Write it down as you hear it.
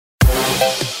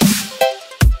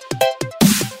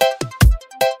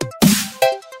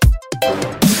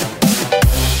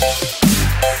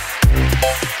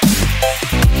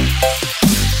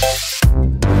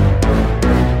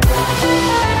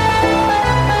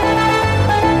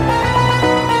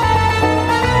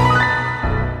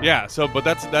Yeah, so but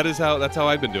that's how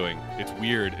I've been doing. It's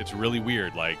weird. It's really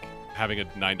weird, like having a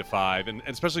 9 to 5, and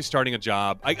especially starting a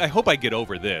job. I hope I get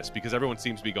over this because everyone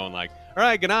seems to be going like, all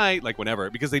right, good night, like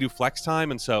whenever, because they do flex time,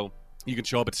 and so you can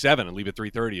show up at 7 and leave at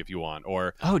 3:30 if you want,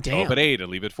 or show up at 8 and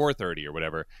leave at 4:30 or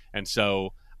whatever. And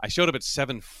so I showed up at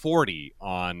 7:40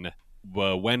 on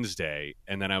Wednesday,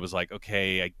 and then I was like,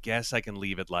 okay, I guess I can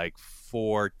leave at like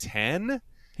 4:10.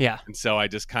 Yeah. And so I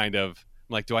just kind of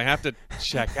like, do I have to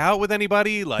check out with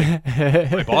anybody? Like,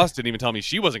 my boss didn't even tell me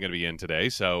she wasn't going to be in today,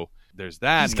 so there's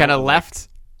that. Just kind of left.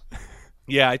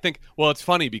 Yeah, I think. Well, it's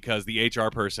funny because the HR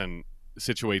person has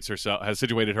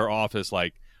situated her office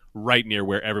like right near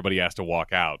where everybody has to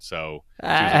walk out. So she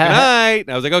was like, good night.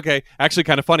 And I was like, okay. Actually,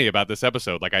 kind of funny about this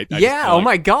episode. Like, oh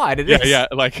my god, it is. Yeah.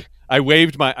 Like, I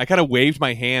kind of waved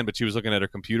my hand, but she was looking at her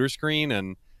computer screen,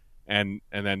 and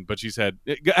then, but she said,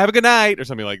 "Have a good night" or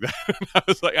something like that. I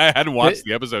was like, I hadn't watched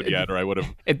the episode yet, or I would have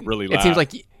really laughed. It seems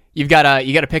like you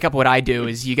gotta pick up what I do.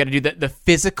 Is you gotta do the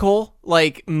physical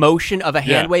like motion of a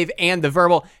hand wave and the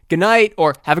verbal good night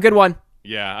or have a good one.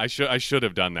 Yeah, I should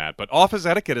have done that. But office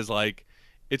etiquette is like,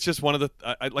 it's just one of the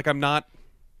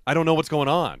I don't know what's going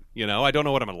on. You know, I don't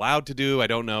know what I'm allowed to do. I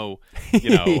don't know,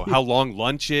 how long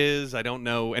lunch is. I don't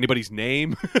know anybody's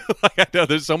name. Like, I know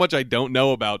there's so much I don't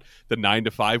know about the 9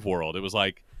 to 5 world. It was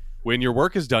like, when your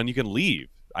work is done, you can leave.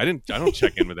 I don't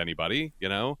check in with anybody.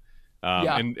 And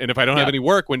if I don't have any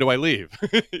work, when do I leave?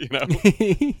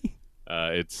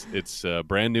 It's a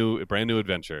brand new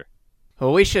adventure.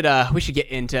 Well, we should get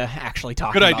into actually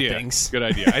talking about things. Good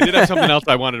idea. I did have something else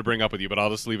I wanted to bring up with you, but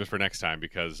I'll just leave it for next time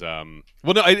because,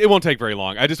 it won't take very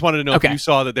long. I just wanted to know if you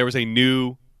saw that there was a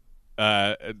new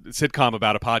sitcom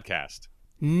about a podcast.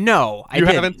 No, I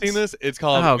haven't seen this? It's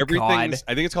called Everything's.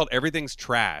 God. I think it's called Everything's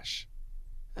Trash.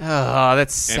 Oh,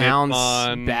 that sounds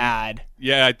bad.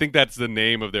 Yeah, I think that's the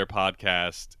name of their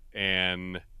podcast,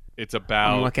 and it's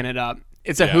about. I'm looking it up.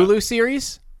 It's a Hulu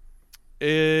series.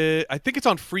 I think it's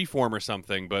on Freeform or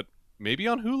something, but maybe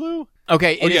on Hulu.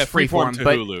 Okay, it is Freeform to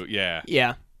but Hulu. Yeah.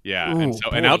 Ooh, and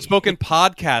so an outspoken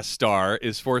podcast star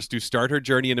is forced to start her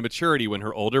journey into maturity when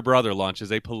her older brother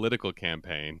launches a political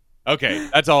campaign. Okay,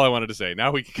 that's all I wanted to say.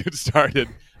 Now we can get started.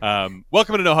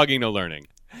 Welcome to No Hugging, No Learning.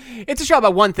 It's a show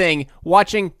about one thing: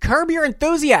 watching Curb Your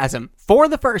Enthusiasm for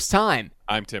the first time.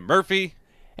 I'm Tim Murphy.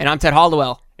 And I'm Ted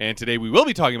Holdwell. And today we will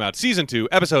be talking about Season 2,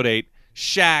 Episode 8,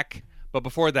 Shaq. But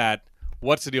before that,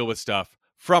 what's the deal with stuff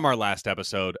from our last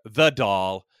episode, The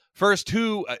Doll. First,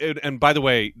 and by the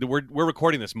way, we're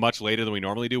recording this much later than we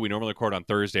normally do. We normally record on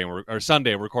Thursday or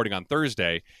Sunday. We're recording on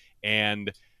Thursday,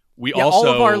 and we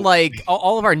also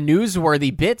all of our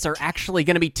newsworthy bits are actually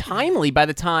going to be timely by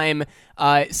the time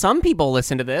some people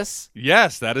listen to this.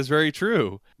 Yes, that is very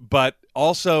true. But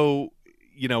also,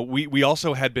 we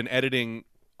also had been editing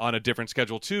on a different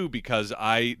schedule too because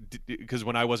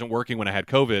when I wasn't working when I had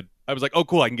COVID, I was like, oh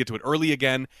cool, I can get to it early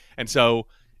again. And so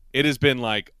it has been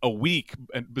like a week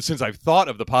since I've thought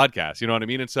of the podcast, you know what I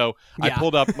mean? And so I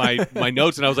pulled up my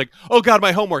notes and I was like, oh God,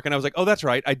 my homework. And I was like, oh, that's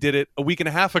right, I did it a week and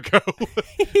a half ago.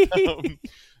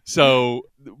 So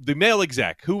the male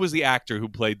exec, who was the actor who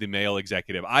played the male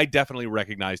executive? I definitely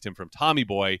recognized him from Tommy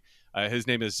Boy. His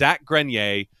name is Zach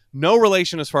Grenier. No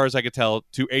relation, as far as I could tell,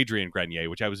 to Adrian Grenier,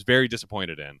 which I was very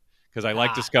disappointed in because I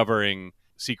like discovering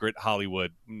secret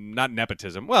Hollywood, not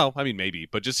nepotism. Well, I mean, maybe,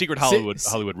 but just secret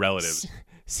Hollywood relatives.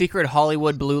 Secret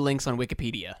Hollywood blue links on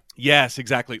Wikipedia. Yes,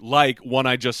 exactly. Like one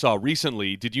I just saw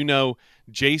recently. Did you know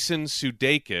Jason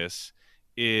Sudeikis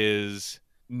is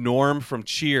Norm from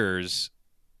Cheers'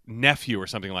 nephew or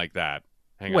something like that?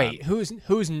 Wait,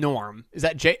 who's Norm? Is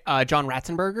that John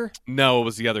Ratzenberger? No, it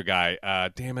was the other guy.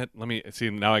 Damn it. Let me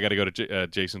see. Now I got to go to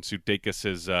Jason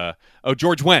Sudeikis'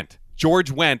 George Wendt.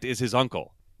 George Wendt is his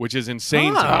uncle, which is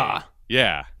insane to me.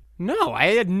 Yeah. No,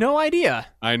 I had no idea.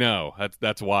 I know.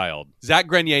 That's wild. Zach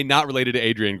Grenier, not related to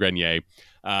Adrian Grenier,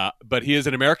 but he is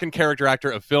an American character actor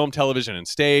of film, television, and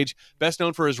stage. Best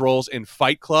known for his roles in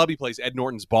Fight Club. He plays Ed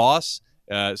Norton's boss,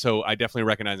 so I definitely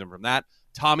recognize him from that.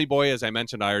 Tommy Boy, as I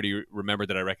mentioned, I already remembered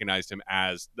that I recognized him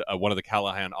as one of the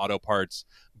Callahan Auto Parts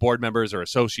board members or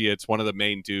associates. One of the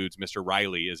main dudes, Mr.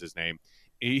 Riley is his name.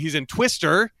 He's in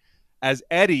Twister as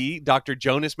Eddie, Dr.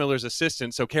 Jonas Miller's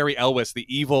assistant. So Carrie Elwes, the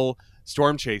evil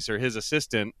storm chaser, his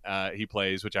assistant, he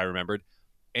plays, which I remembered.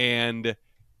 And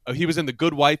he was in The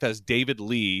Good Wife as David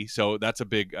Lee. So that's a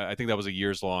big, I think that was a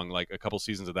years long, like a couple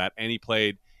seasons of that. And he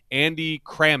played Andy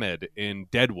Cramid in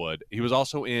Deadwood. He was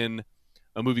also in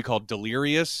a movie called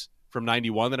Delirious from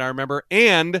 91 that I remember.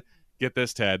 And get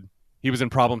this, Ted, he was in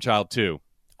Problem Child 2.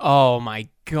 Oh my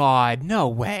God, no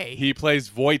way. He plays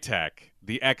Wojtek,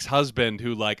 the ex-husband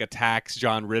who like attacks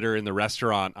John Ritter in the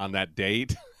restaurant on that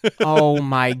date. Oh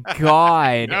my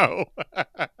God. No.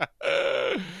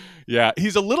 Yeah,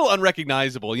 he's a little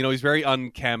unrecognizable. You know, he's very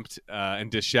unkempt and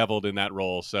disheveled in that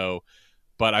role. So,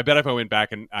 but I bet if I went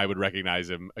back and I would recognize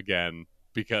him again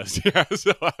because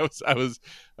so I was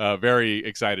very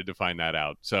excited to find that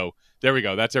out. So there we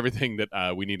go. That's everything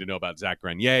that we need to know about Zach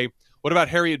Grenier. What about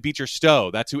Harriet Beecher Stowe?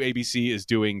 That's who ABC is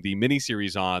doing the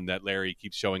miniseries on that Larry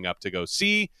keeps showing up to go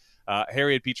see.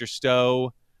 Harriet Beecher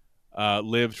Stowe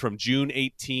lived from June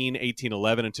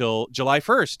 1811 until July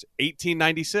 1st,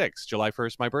 1896. July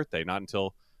 1st, my birthday. Not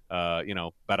until, about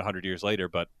 100 years later,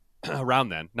 but around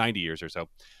then, 90 years or so.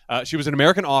 She was an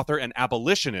American author and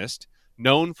abolitionist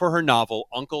known for her novel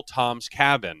Uncle Tom's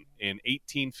Cabin in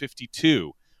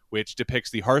 1852, which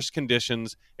depicts the harsh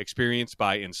conditions experienced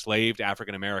by enslaved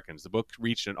African Americans. The book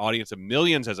reached an audience of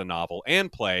millions as a novel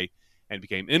and play and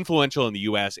became influential in the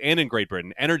U.S. and in Great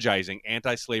Britain, energizing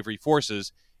anti-slavery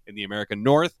forces in the American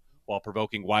North while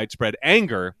provoking widespread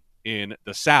anger in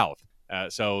the South.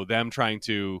 So them trying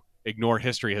to ignore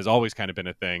history has always kind of been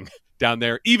a thing down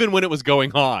there, even when it was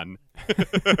going on.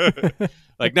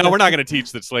 Like, no, we're not going to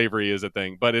teach that slavery is a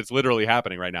thing, but it's literally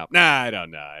happening right now. Nah, I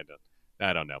don't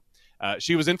know.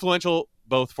 She was influential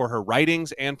both for her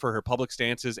writings and for her public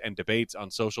stances and debates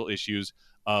on social issues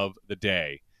of the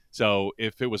day. So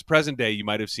if it was present day, you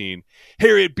might have seen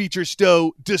Harriet Beecher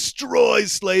Stowe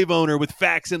destroys slave owner with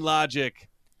facts and logic.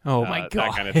 Oh, my God.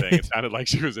 That kind of thing. It sounded like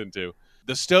she was into.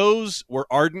 The Stowes were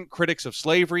ardent critics of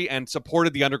slavery and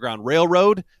supported the Underground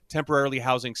Railroad, temporarily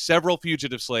housing several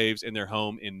fugitive slaves in their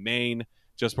home in Maine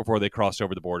just before they crossed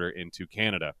over the border into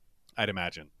Canada, I'd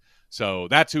imagine. So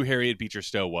that's who Harriet Beecher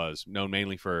Stowe was, known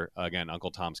mainly for, again,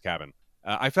 Uncle Tom's Cabin.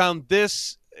 I found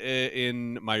this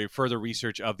in my further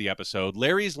research of the episode.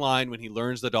 Larry's line when he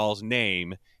learns the doll's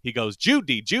name, he goes,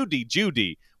 Judy, Judy,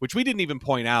 Judy, which we didn't even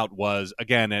point out was,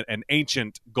 again, an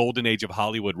ancient golden age of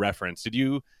Hollywood reference. Did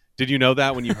you know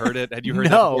that when you heard it? Had you heard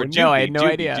that before? Judy, no, I had no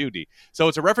Judy, idea. Judy. So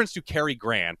it's a reference to Cary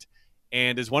Grant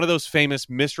and is one of those famous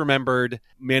misremembered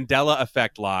Mandela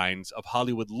effect lines of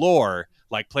Hollywood lore,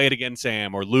 like "Play it again,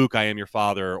 Sam," or "Luke, I am your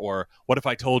father," or "What if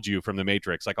I told you" from The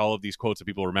Matrix. Like all of these quotes that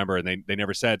people remember and they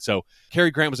never said. So Cary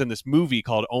Grant was in this movie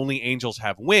called Only Angels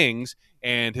Have Wings,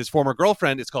 and his former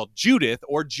girlfriend is called Judith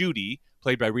or Judy,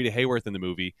 played by Rita Hayworth in the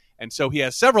movie. And so he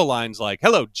has several lines like,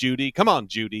 "Hello, Judy. Come on,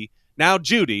 Judy. Now,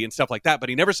 Judy," and stuff like that. But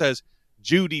he never says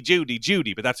Judy, Judy,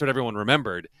 Judy. But that's what everyone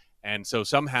remembered. And so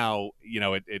somehow,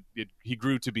 he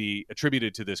grew to be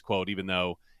attributed to this quote, even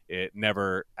though it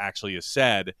never actually is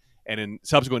said. And in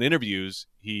subsequent interviews,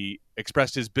 he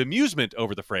expressed his bemusement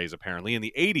over the phrase, apparently. In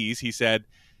the 80s, he said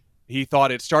he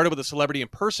thought it started with a celebrity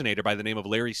impersonator by the name of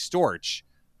Larry Storch,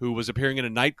 who was appearing in a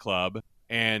nightclub,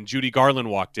 and Judy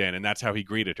Garland walked in, and that's how he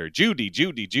greeted her. Judy,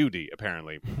 Judy, Judy,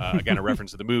 apparently. Again, a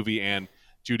reference to the movie and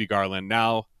Judy Garland.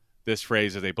 Now, this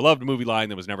phrase is a beloved movie line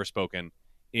that was never spoken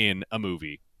in a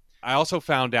movie. I also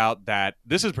found out that,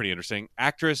 this is pretty interesting,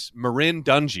 actress Marin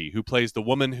Dungy, who plays the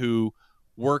woman who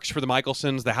works for the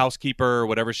Michelsons, the housekeeper,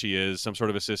 whatever she is, some sort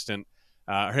of assistant.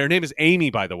 Her name is Amy,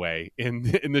 by the way, in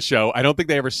the show. I don't think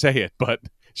they ever say it, but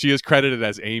she is credited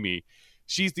as Amy.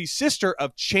 She's the sister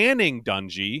of Channing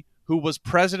Dungy, who was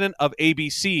president of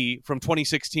ABC from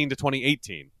 2016 to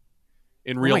 2018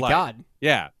 in real life. Oh, my God.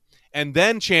 Yeah. And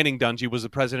then Channing Dungy was the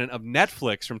president of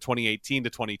Netflix from 2018 to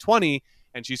 2020,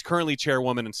 and she's currently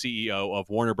chairwoman and CEO of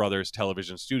Warner Brothers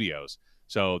Television Studios.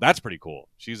 So that's pretty cool.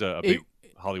 She's a big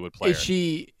Hollywood player.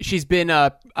 She's been,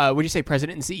 would you say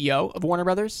president and CEO of Warner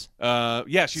Brothers?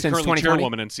 Yeah, she's Since currently 2020?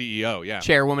 chairwoman and CEO, yeah.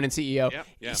 Chairwoman and CEO.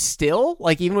 Yeah. Still?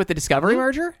 Like even with the Discovery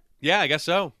merger? Yeah, I guess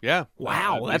so, yeah.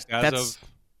 Wow, that's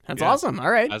awesome.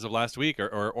 All right. As of last week,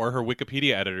 or her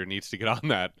Wikipedia editor needs to get on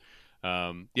that.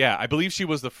 Yeah, I believe she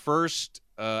was the first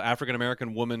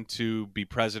African-American woman to be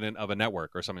president of a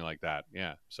network or something like that.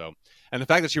 Yeah. So, and the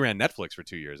fact that she ran Netflix for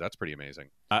 2 years, that's pretty amazing.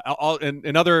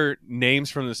 And other names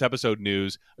from this episode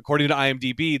news, according to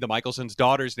IMDb, the Michelsons'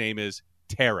 daughter's name is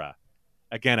Tara.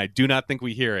 Again, I do not think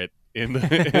we hear it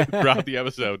throughout the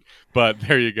episode, but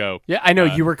there you go. Yeah, I know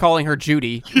you were calling her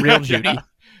Judy, real Judy. Yeah.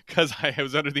 Because I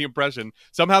was under the impression,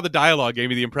 somehow the dialogue gave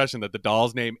me the impression that the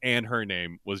doll's name and her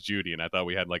name was Judy, and I thought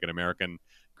we had like an American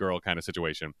Girl kind of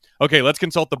situation. Okay, let's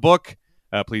consult the book.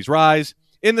 Please rise.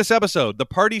 In this episode, the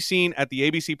party scene at the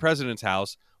ABC president's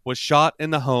house was shot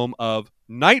in the home of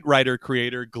Knight Rider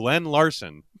creator Glenn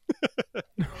Larson.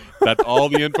 That's all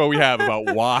the info we have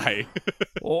about why.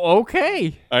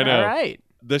 Okay. I know. All right.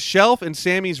 The shelf in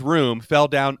Sammy's room fell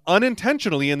down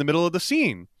unintentionally in the middle of the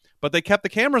scene, but they kept the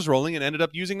cameras rolling and ended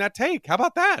up using that take. How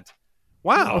about that?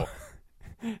 Wow.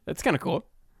 That's kind of cool.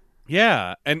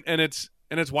 Yeah, and it's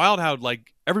wild how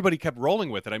like everybody kept rolling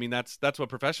with it. I mean, that's what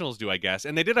professionals do, I guess.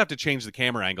 And they did have to change the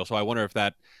camera angle, so I wonder if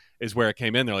that is where it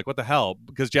came in. They're like, what the hell?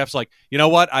 Because Jeff's like, you know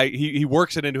what? He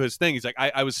works it into his thing. He's like,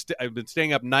 I've been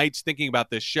staying up nights thinking about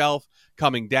this shelf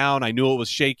coming down. I knew it was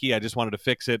shaky. I just wanted to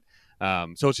fix it.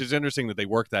 So it's just interesting that they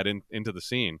worked that into the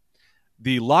scene.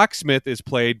 The locksmith is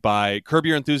played by Curb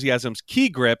Your Enthusiasm's key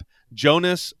grip,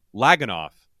 Jonas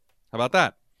Laganoff. How about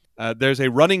that? There's a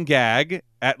running gag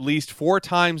at least 4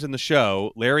 times in the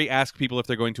show. Larry asks people if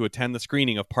they're going to attend the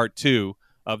screening of part 2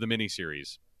 of the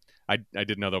miniseries. I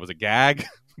didn't know that was a gag,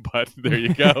 but there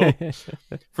you go.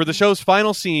 For the show's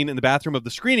final scene in the bathroom of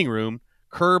the screening room,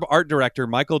 Curb art director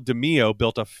Michael DeMeo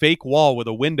built a fake wall with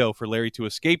a window for Larry to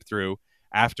escape through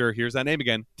after, here's that name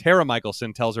again, Tara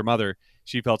Michelson tells her mother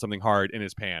she felt something hard in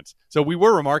his pants. So we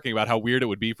were remarking about how weird it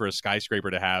would be for a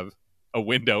skyscraper to have a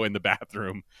window in the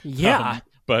bathroom. Yeah.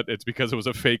 But it's because it was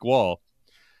a fake wall.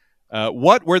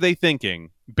 What were they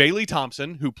thinking? Bailey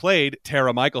Thompson, who played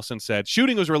Tara Michelson, said,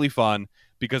 shooting was really fun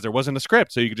because there wasn't a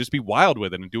script, so you could just be wild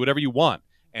with it and do whatever you want.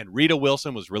 And Rita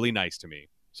Wilson was really nice to me.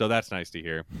 So that's nice to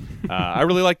hear. I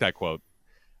really like that quote.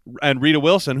 And Rita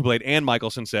Wilson, who played Ann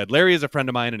Michelson, said, Larry is a friend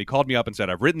of mine, and he called me up and said,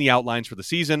 I've written the outlines for the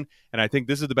season, and I think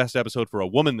this is the best episode for a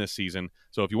woman this season.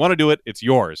 So if you want to do it, it's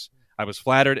yours. I was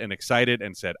flattered and excited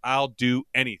and said, I'll do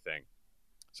anything.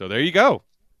 So there you go.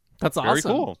 That's awesome. Very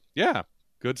cool. Yeah.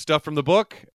 Good stuff from the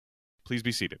book. Please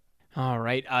be seated. All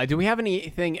right. Do we have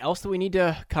anything else that we need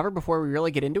to cover before we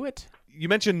really get into it? You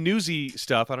mentioned newsy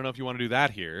stuff. I don't know if you want to do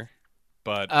that here,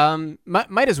 but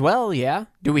might as well. Yeah.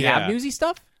 Do we have newsy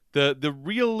stuff? The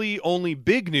really only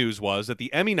big news was that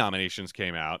the Emmy nominations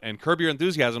came out, and Curb Your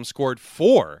Enthusiasm scored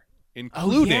 4,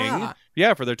 including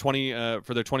for their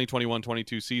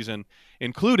 2021-22 season,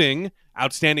 including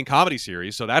Outstanding Comedy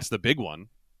Series. So that's the big one.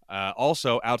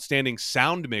 Also, Outstanding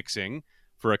Sound Mixing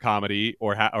for a comedy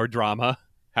or drama,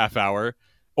 half hour,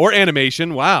 or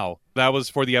animation. Wow, that was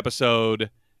for the episode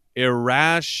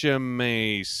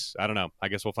Irashimace. I don't know. I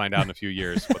guess we'll find out in a few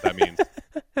years what that means.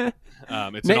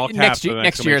 It's in all caps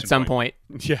next year at some point.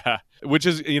 Yeah, which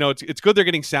is, it's good they're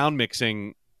getting sound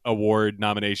mixing award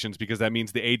nominations because that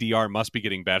means the ADR must be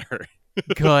getting better.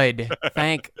 Good.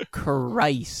 Thank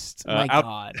Christ. My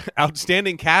God.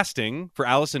 Outstanding casting for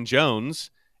Allison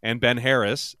Jones and Ben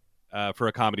Harris for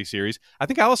a comedy series. I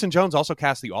think Allison Jones also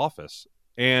cast The Office.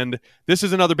 And this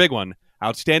is another big one.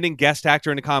 Outstanding guest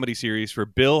actor in a comedy series for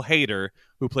Bill Hader,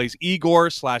 who plays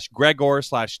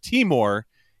Igor/Gregor/Timur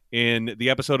in the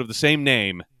episode of the same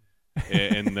name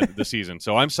in the season.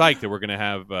 So I'm psyched that we're going to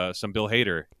have some Bill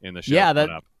Hader in the show.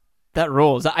 Yeah, that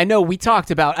rules. I know we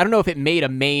talked about, I don't know if it made a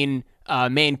main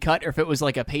cut or if it was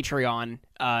like a Patreon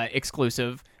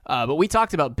exclusive, but we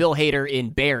talked about Bill Hader in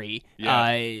Barry,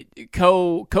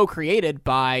 co-created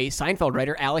by Seinfeld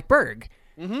writer Alec Berg.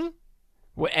 Mm-hmm.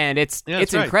 And it's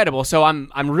incredible. Right. So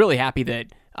I'm really happy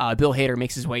that Bill Hader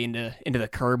makes his way into the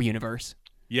Curb universe.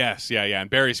 Yes, yeah. And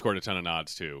Barry scored a ton of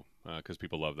nods, too, because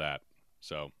people love that.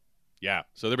 So, yeah.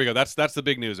 So there we go. That's the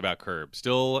big news about Curb.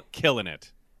 Still killing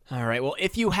it. All right. Well,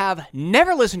 if you have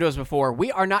never listened to us before,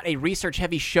 we are not a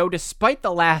research-heavy show, despite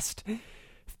the last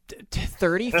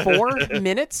 34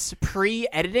 minutes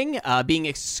pre-editing being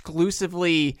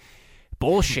exclusively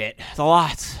bullshit.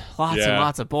 Lots and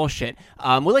lots of bullshit.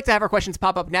 We like to have our questions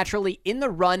pop up naturally in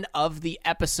the run of the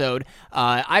episode.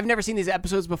 I've never seen these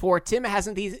episodes before. Tim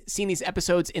hasn't seen these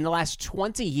episodes in the last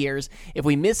 20 years. If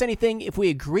we miss anything, if we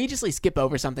egregiously skip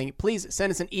over something, please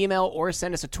send us an email or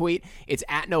send us a tweet. It's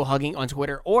at NoHugging on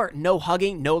Twitter or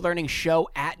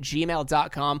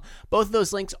NoHuggingNoLearningShow@gmail.com. Both of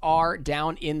those links are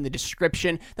down in the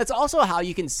description. That's also how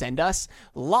you can send us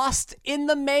Lost in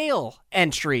the Mail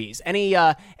entries. Any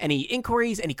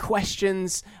inquiries, any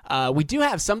questions. We do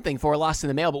have something for Lost in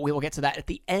the Mail, but we will get to that at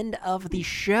the end of the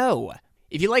show.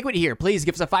 If you like what you hear, please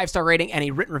give us a 5-star rating and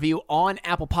a written review on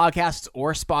Apple Podcasts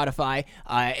or Spotify.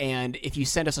 And if you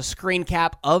send us a screen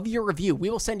cap of your review, we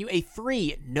will send you a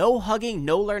free No Hugging,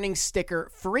 No Learning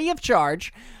sticker free of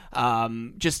charge.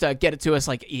 Just get it to us,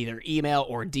 like either email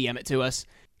or DM it to us.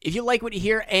 If you like what you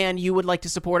hear and you would like to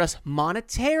support us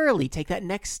monetarily, take that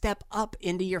next step up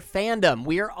into your fandom.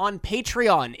 We are on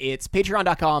Patreon. It's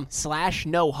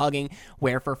patreon.com/nohugging,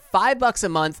 where for $5 a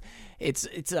month,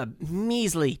 it's a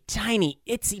measly, tiny,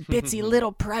 itsy bitsy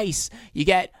little price. You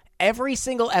get every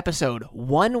single episode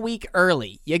 1 week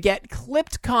early. You get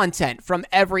clipped content from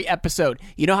every episode.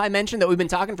 You know how I mentioned that we've been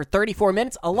talking for 34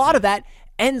 minutes? A lot of that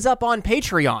ends up on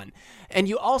Patreon. And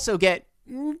you also get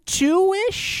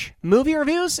 2-ish movie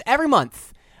reviews every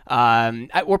month.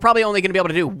 We're probably only going to be able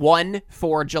to do one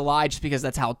for July just because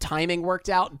that's how timing worked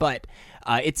out, but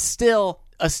it's still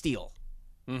a steal.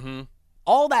 Mm-hmm.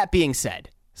 all that being said,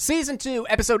 Season 2,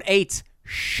 Episode 8,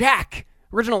 Shaq.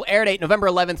 Original air date November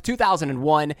 11th,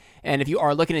 2001. And if you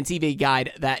are looking in TV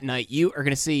Guide that night, you are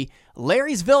going to see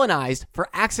Larry's villainized for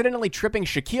accidentally tripping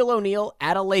Shaquille O'Neal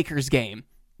at a Lakers game.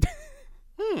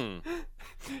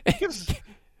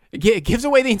 It gives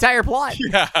away the entire plot.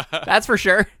 Yeah. That's for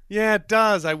sure. Yeah, it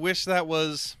does. I wish that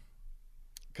was...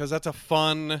 because that's a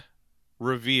fun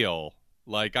reveal.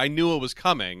 Like, I knew it was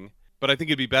coming, but I think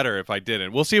it'd be better if I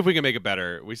didn't. We'll see if we can make it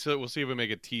better. We'll see if we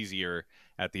make it teasier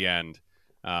at the end.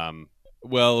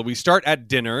 Well, we start at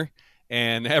dinner,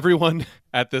 and everyone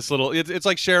at this little... It's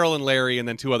like Cheryl and Larry and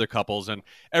then two other couples, and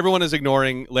everyone is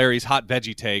ignoring Larry's hot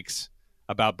veggie takes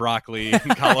about broccoli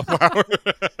and cauliflower.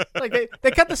 Like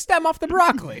they cut the stem off the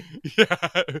broccoli. Yeah.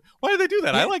 Why did they do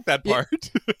that? I like that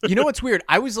part. You know what's weird?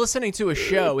 I was listening to a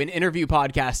show, an interview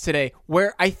podcast today,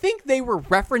 where I think they were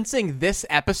referencing this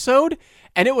episode,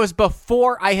 and it was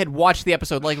before I had watched the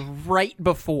episode, like right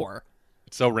before.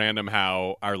 It's so random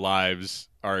how our lives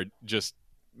are just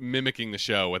mimicking the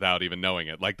show without even knowing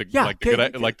it, like the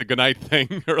good night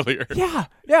thing earlier. Yeah,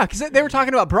 because they were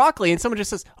talking about broccoli, and someone just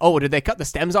says, "Oh, did they cut the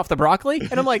stems off the broccoli?"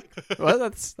 And I'm like, "Well,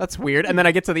 that's weird." And then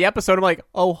I get to the episode, I'm like,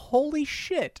 "Oh, holy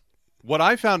shit!" What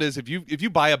I found is if you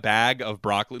buy a bag of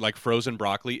broccoli, like frozen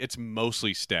broccoli, it's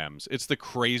mostly stems. It's the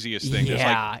craziest thing.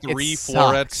 Yeah, there's like 3 it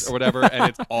florets sucks. or whatever, and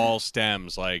it's all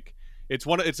stems. Like it's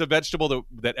a vegetable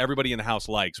that everybody in the house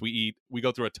likes. We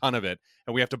go through a ton of it,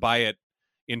 and we have to buy it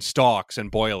in stalks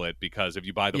and boil it, because if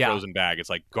you buy the frozen bag, it's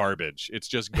like garbage. It's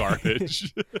just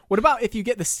garbage. What about if you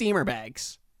get the steamer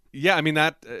bags? Yeah, I mean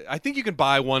that. I think you can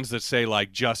buy ones that say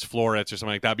like just florets or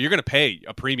something like that, but you're going to pay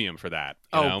a premium for that.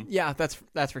 You know? Yeah,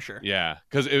 that's for sure. Yeah,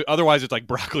 because otherwise it's like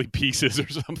broccoli pieces or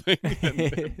something,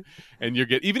 and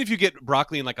even if you get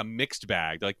broccoli in like a mixed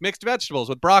bag, like mixed vegetables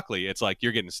with broccoli, it's like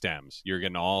you're getting stems. You're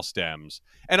getting all stems,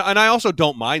 and I also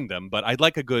don't mind them, but I'd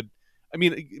like a good. I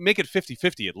mean, make it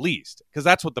 50-50 at least, because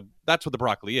that's what the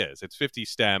broccoli is. It's 50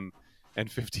 stem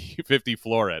and 50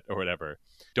 floret or whatever.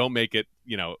 Don't make it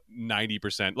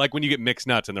 90%, like when you get mixed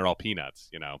nuts and they're all peanuts.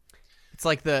 It's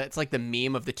like the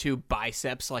meme of the two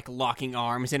biceps like locking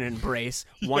arms in an embrace.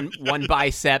 One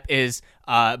bicep is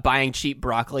buying cheap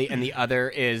broccoli, and the other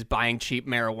is buying cheap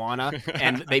marijuana,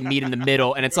 and they meet in the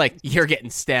middle, and it's like you're getting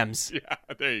stems. Yeah,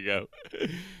 there you go.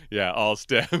 Yeah, all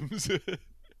stems.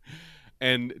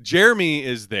 And Jeremy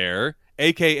is there,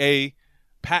 a.k.a.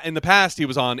 in the past, he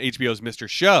was on HBO's Mr.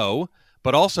 Show,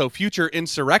 but also future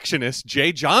insurrectionist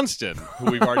Jay Johnston,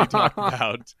 who we've already talked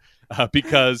about.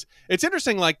 Because it's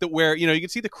interesting, like where you can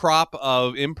see the crop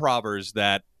of improvers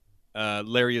that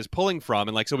Larry is pulling from,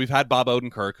 and like so we've had Bob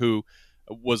Odenkirk, who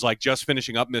was like just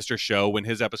finishing up Mr. Show when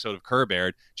his episode of Curb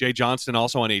aired. Jay Johnston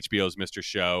also on HBO's Mr.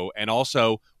 Show, and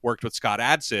also worked with Scott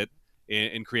Adsit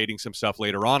in creating some stuff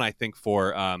later on, I think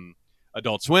for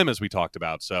Adult Swim, as we talked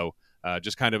about. So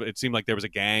just kind of, it seemed like there was a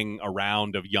gang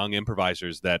around of young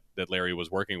improvisers that Larry was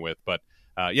working with. But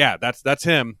yeah, that's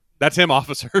him. That's him,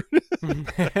 officer.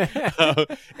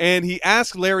 And he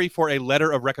asked Larry for a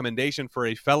letter of recommendation for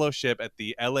a fellowship at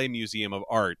the LA Museum of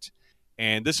Art.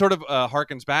 And this sort of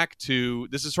harkens back to,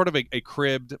 this is sort of a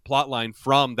cribbed plotline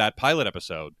from that pilot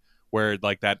episode where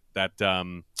like that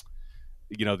the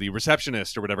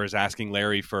receptionist or whatever is asking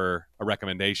Larry for a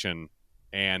recommendation.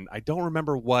 And I don't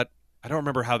remember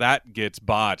how that gets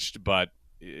botched, but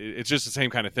it's just the same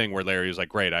kind of thing where Larry is like,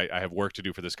 great, I have work to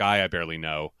do for this guy I barely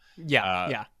know.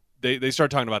 Yeah. They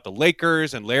start talking about the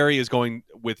Lakers, and Larry is going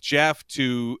with Jeff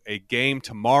to a game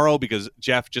tomorrow because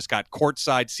Jeff just got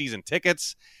courtside season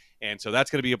tickets. And so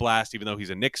that's going to be a blast. Even though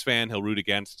he's a Knicks fan, he'll root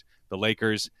against the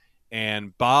Lakers.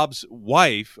 And Bob's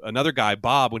wife, another guy,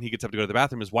 Bob, when he gets up to go to the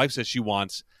bathroom, his wife says she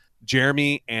wants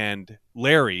Jeremy and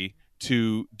Larry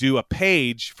to do a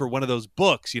page for one of those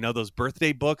books, those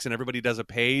birthday books, and everybody does a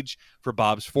page for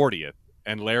Bob's 40th.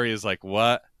 And Larry is like,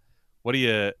 what are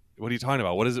you talking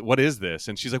about? What is this?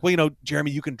 And she's like, well, Jeremy,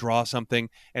 you can draw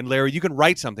something, and Larry, you can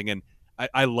write something. And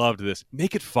I loved this.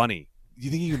 Make it funny. Do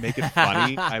you think you can make it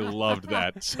funny? I loved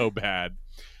that so bad.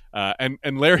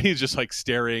 And Larry is just like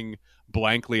staring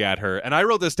blankly at her. And I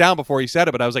wrote this down before he said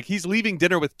it, but I was like, he's leaving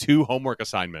dinner with 2 homework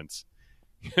assignments.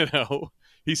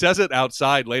 He says it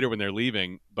outside later when they're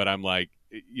leaving, but I'm like,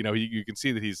 you can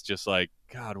see that he's just like,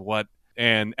 God, what?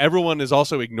 And everyone is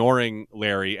also ignoring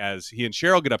Larry as he and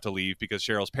Cheryl get up to leave because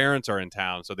Cheryl's parents are in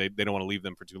town, so they don't want to leave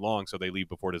them for too long, so they leave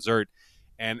before dessert.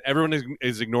 And everyone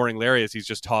is ignoring Larry as he's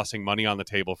just tossing money on the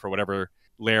table for whatever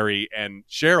Larry and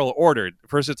Cheryl ordered.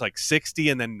 First it's like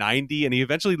 $60 and then $90, and he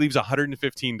eventually leaves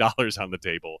 $115 on the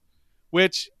table,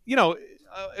 which,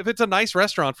 if it's a nice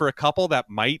restaurant for a couple,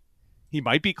 he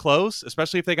might be close,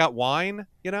 especially if they got wine,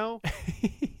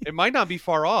 it might not be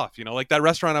far off. Like that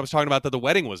restaurant I was talking about that the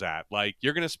wedding was at. Like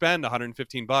you're going to spend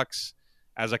 $115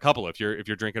 as a couple if you're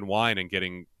drinking wine and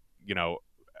getting,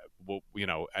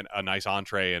 a nice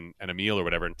entree and a meal or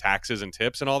whatever, and taxes and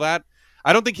tips and all that.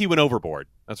 I don't think he went overboard.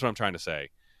 That's what I'm trying to say.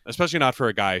 Especially not for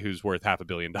a guy who's worth $500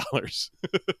 million.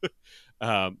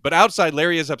 But outside,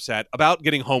 Larry is upset about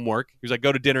getting homework. He was like,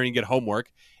 go to dinner and get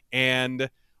homework. And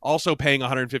also paying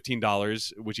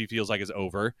 $115, which he feels like is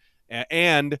over.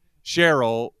 And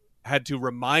Cheryl had to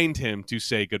remind him to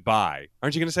say goodbye.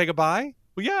 Aren't you going to say goodbye?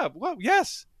 Well, yeah. Well,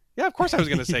 yes. Yeah, of course I was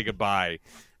going to say goodbye.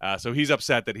 So he's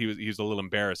upset that he was a little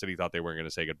embarrassed that he thought they weren't going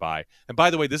to say goodbye. And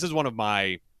by the way, this is one of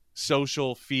my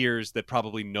social fears that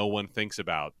probably no one thinks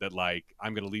about, that like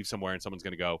I'm going to leave somewhere and someone's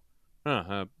going to go,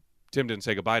 Tim didn't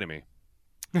say goodbye to me.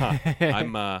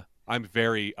 I'm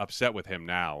very upset with him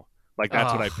now. Like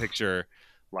that's what I picture.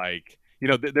 Like,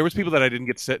 there was people that I didn't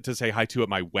get to say hi to at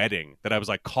my wedding that I was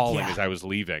like calling as I was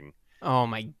leaving. Oh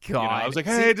my God. I was like,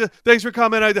 hey, thanks for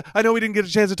coming. I know we didn't get a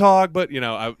chance to talk, but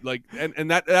I like,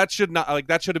 and that should not, like,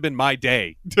 that should have been my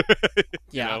day.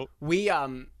 Yeah.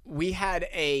 We had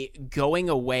a going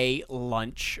away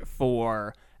lunch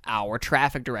for our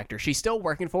traffic director. She's still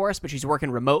working for us, but she's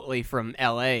working remotely from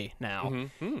LA now.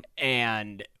 Mm-hmm.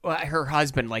 And her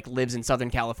husband like lives in Southern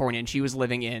California, and she was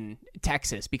living in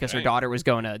Texas because her daughter was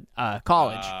going to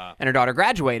college, and her daughter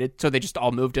graduated, so they just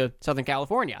all moved to Southern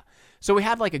California. So we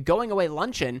had like a going away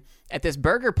luncheon at this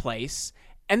burger place,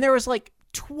 and there was like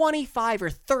 25 or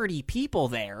 30 people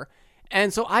there.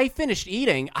 And so I finished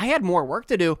eating. I had more work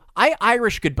to do. I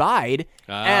Irish goodbyed,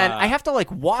 and I have to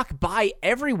like walk by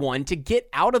everyone to get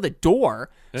out of the door.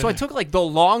 So I took like the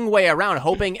long way around,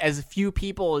 hoping as few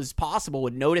people as possible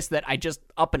would notice that I just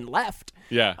up and left.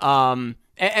 Yeah.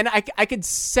 And I could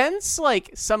sense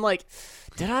like some like,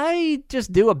 did I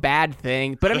just do a bad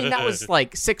thing? But I mean, that was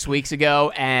like 6 weeks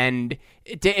ago, and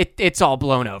it's all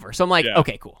blown over. So I'm like,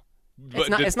 okay, cool.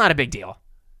 It's not a big deal.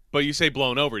 But you say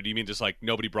blown over. Do you mean just like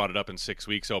nobody brought it up in 6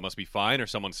 weeks, so it must be fine? Or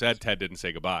someone said Ted didn't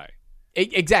say goodbye?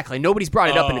 Exactly. Nobody's brought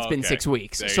it up, and it's been 6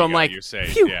 weeks. There so I'm like, you're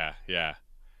safe. Phew. Yeah.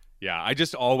 I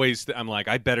just always, I'm like,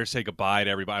 I better say goodbye to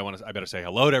everybody. I better say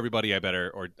hello to everybody.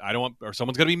 or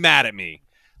someone's going to be mad at me.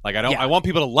 Like, I want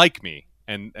people to like me,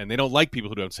 and they don't like people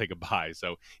who don't say goodbye.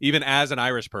 So even as an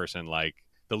Irish person, like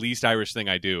the least Irish thing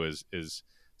I do is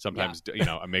sometimes,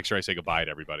 I make sure I say goodbye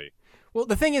to everybody. Well,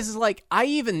 the thing is like I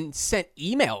even sent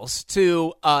emails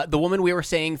to the woman we were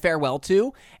saying farewell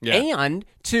to and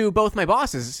to both my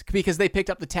bosses because they picked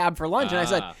up the tab for lunch. And I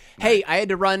said, hey, I had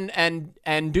to run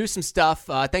and do some stuff.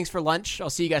 Thanks for lunch. I'll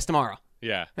see you guys tomorrow.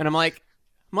 Yeah. And I'm like,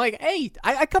 hey,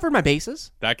 I covered my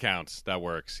bases. That counts. That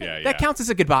works. Yeah. That counts as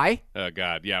a goodbye. Oh,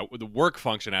 God. Yeah. The work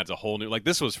function adds a whole new, like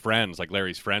this was friends, like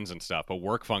Larry's friends and stuff. But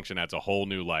work function adds a whole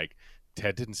new, like,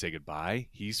 Ted didn't say goodbye.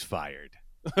 He's fired.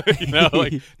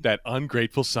 Like that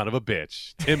ungrateful son of a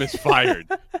bitch. Tim is fired.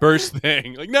 First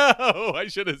thing, like, no, I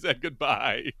should have said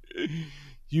goodbye.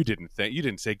 You didn't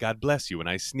say God bless you when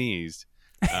I sneezed.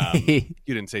 You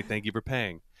didn't say thank you for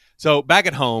paying. So back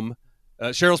at home,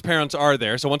 Cheryl's parents are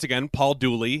there. So once again, Paul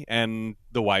Dooley and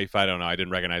the wife. I don't know. I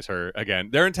didn't recognize her again.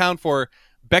 They're in town for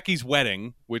Becky's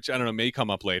wedding, which I don't know may come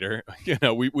up later.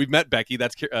 We've met Becky.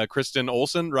 That's Kristen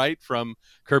Olsen, right, from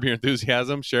Curb Your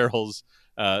Enthusiasm, Cheryl's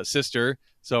sister.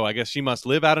 So I guess she must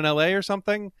live out in LA or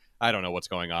something. I don't know what's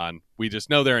going on. We just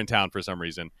know they're in town for some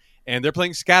reason. And they're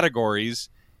playing Scattergories,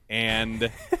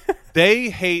 and they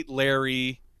hate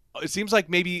Larry. It seems like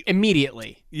maybe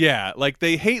immediately. Yeah, like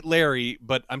they hate Larry,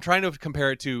 but I'm trying to compare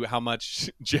it to how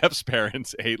much Jeff's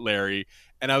parents hate Larry.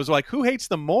 And I was like, who hates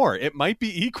them more? It might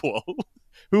be equal.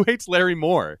 Who hates Larry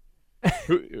more?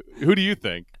 Who do you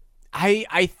think?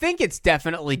 I think it's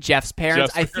definitely Jeff's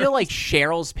parents. I feel like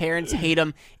Cheryl's parents hate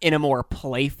him in a more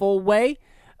playful way.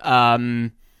 But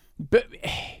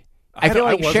I feel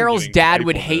like Cheryl's dad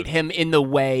would hate him in the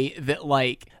way that,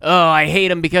 like, oh, I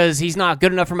hate him because he's not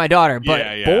good enough for my daughter.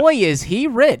 But boy, is he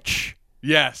rich.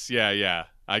 Yes, yeah.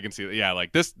 I can see that. Yeah,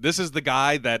 like this is the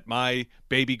guy that my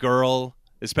baby girl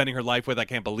is spending her life with. I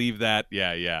can't believe that.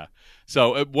 Yeah.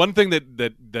 So one thing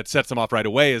that sets them off right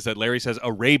away is that Larry says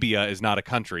Arabia is not a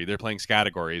country. They're playing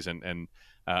Scattergories, and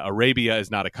Arabia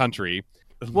is not a country.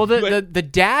 Well, the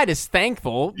dad is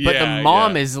thankful, but the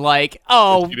mom is like,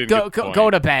 oh, go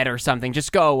to bed or something.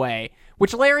 Just go away,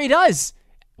 which Larry does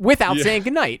without saying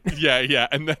goodnight. Yeah.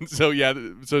 And then so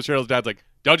Cheryl's dad's like,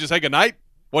 don't you say goodnight?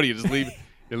 What do you just leave?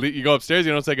 You go upstairs,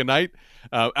 you don't say goodnight?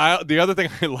 The other thing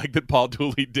I like that Paul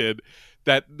Dooley did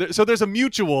so there's a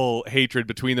mutual hatred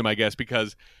between them, I guess,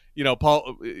 because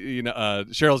Paul,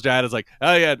 Cheryl's dad is like,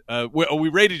 oh yeah, we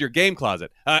raided your game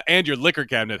closet and your liquor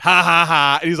cabinet, ha ha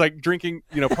ha, and he's like drinking,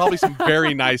 probably some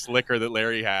very nice liquor that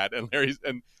Larry had, and Larry's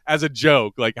and as a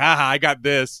joke, like, ha ha, I got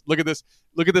this. Look at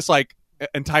this like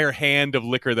entire hand of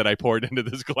liquor that I poured into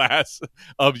this glass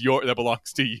that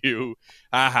belongs to you,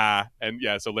 ha ha, and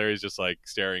yeah, so Larry's just like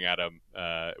staring at him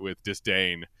with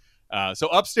disdain. So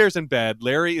upstairs in bed,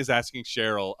 Larry is asking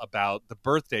Cheryl about the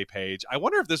birthday page. I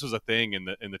wonder if this was a thing in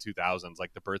the 2000s,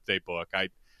 like the birthday book.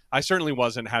 I certainly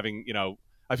wasn't having,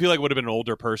 I feel like it would have been an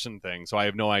older person thing, so I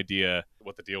have no idea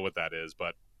what the deal with that is.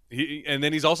 But and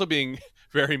then he's also being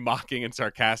very mocking and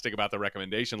sarcastic about the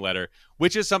recommendation letter,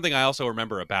 which is something I also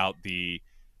remember about the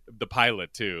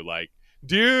pilot too. Like,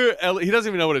 dear he doesn't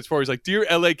even know what it's for. He's like, dear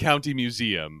LA County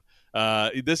Museum,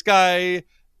 this guy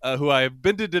who I've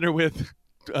been to dinner with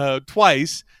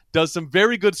twice does some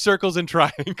very good circles and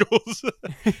triangles.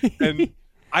 And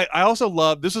I also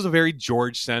love, this was a very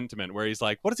George sentiment where he's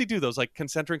like, what does he do, those like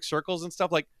concentric circles and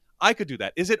stuff? Like, I could do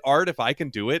that. Is it art if I can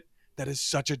do it? That is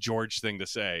such a George thing to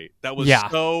say. That was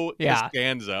so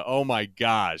Costanza. Oh my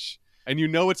gosh. And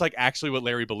it's like actually what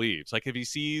Larry believes. Like, if he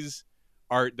sees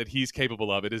art that he's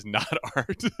capable of, it is not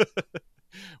art.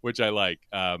 Which I like.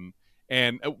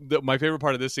 And my favorite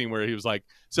part of this scene where he was like,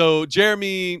 so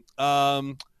Jeremy,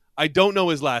 I don't know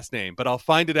his last name, but I'll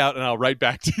find it out and I'll write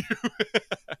back to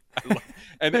you.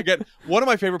 And again, one of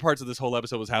my favorite parts of this whole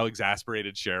episode was how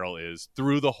exasperated Cheryl is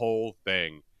through the whole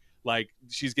thing. Like,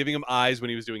 she's giving him eyes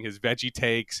when he was doing his veggie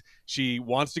takes. She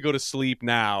wants to go to sleep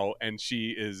now, and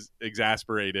she is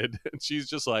exasperated. And she's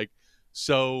just like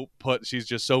she's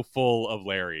just so full of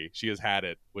Larry. She has had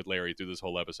it with Larry through this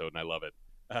whole episode, and I love it.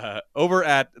 Over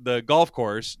at the golf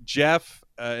course, Jeff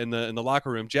in the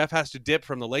locker room, Jeff has to dip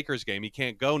from the Lakers game. He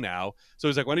can't go now, so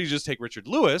he's like, "Why don't you just take Richard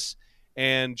Lewis?"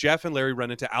 And Jeff and Larry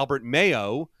run into Albert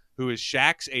Mayo, who is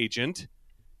Shaq's agent,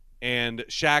 and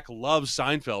Shaq loves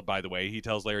Seinfeld. By the way, he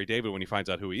tells Larry David when he finds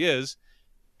out who he is,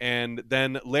 and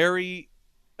then Larry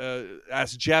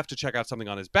asks Jeff to check out something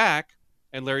on his back,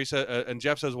 and and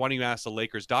Jeff says, "Why don't you ask the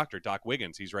Lakers doctor, Doc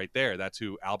Wiggins? He's right there. That's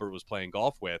who Albert was playing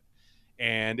golf with."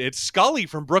 And it's Scully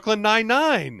from Brooklyn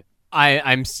Nine-Nine.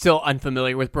 I'm still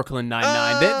unfamiliar with Brooklyn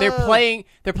Nine-Nine.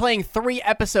 They're playing 3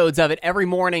 episodes of it every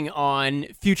morning on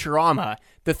Futurama.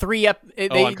 The 3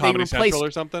 on Comedy Central or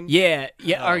something? Yeah,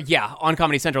 on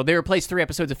Comedy Central. They replaced 3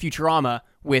 episodes of Futurama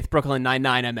with Brooklyn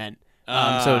Nine-Nine, I meant.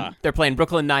 So they're playing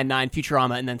Brooklyn Nine-Nine,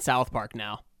 Futurama, and then South Park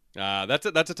now. That's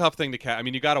a tough thing to catch. I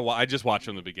mean, you got to. I just watched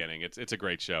from the beginning. It's a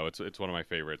great show. It's one of my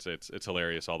favorites. It's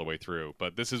hilarious all the way through.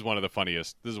 But this is one of the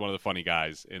funniest. This is one of the funny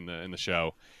guys in the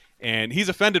show, and he's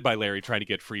offended by Larry trying to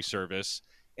get free service.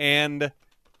 And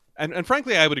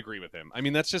frankly, I would agree with him. I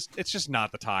mean, it's just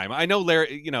not the time. I know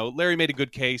Larry made a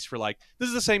good case for, like, this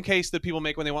is the same case that people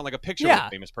make when they want like a picture of a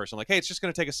famous person. Like, hey, it's just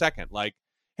going to take a second. Like,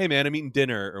 hey man, I'm eating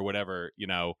dinner or whatever.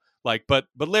 Like, but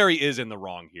Larry is in the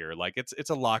wrong here. Like, it's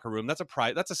a locker room. That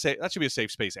should be a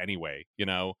safe space anyway,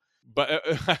 But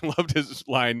I loved his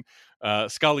line,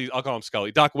 Scully. I'll call him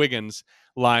Scully. Doc Wiggins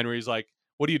line where he's like,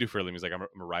 "What do you do for a living?" He's like, "I'm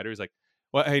a writer." He's like,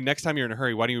 "Well, hey, next time you're in a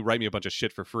hurry, why don't you write me a bunch of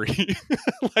shit for free?"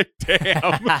 Like,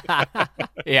 damn.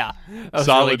 Yeah,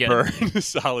 solid really burn.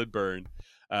 Solid burn.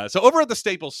 So over at the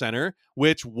Staples Center,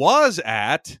 which was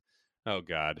at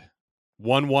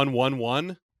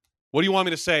 1111. What do you want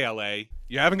me to say, LA?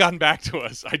 You haven't gotten back to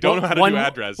us. I don't know how to do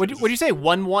addresses. Would you say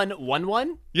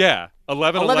 1111? Yeah,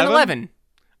 1111.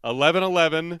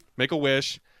 1111. Make a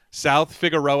Wish. South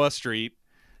Figueroa Street.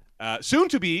 Soon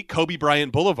to be Kobe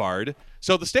Bryant Boulevard.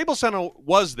 So the Staples Center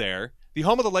was there. The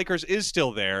home of the Lakers is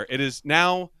still there. It is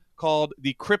now called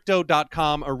the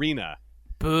Crypto.com Arena.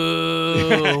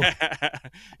 Boo.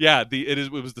 Yeah,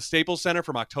 it was the Staples Center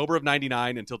from October of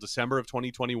 99 until December of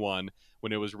 2021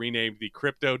 when it was renamed the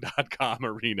Crypto.com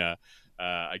Arena.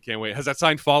 I can't wait. Has that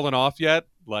sign fallen off yet?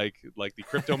 Like the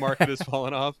crypto market has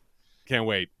fallen off? Can't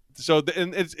wait. So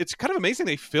and it's kind of amazing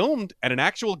they filmed at an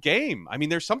actual game. I mean,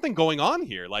 there's something going on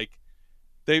here. Like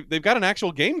they've got an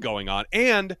actual game going on.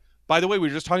 And by the way, we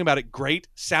were just talking about it. Great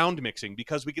sound mixing,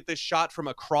 because we get this shot from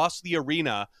across the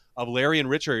arena of Larry and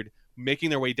Richard making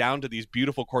their way down to these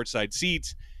beautiful courtside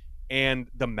seats, and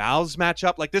the mouths match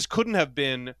up. Like, this couldn't have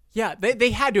been. Yeah,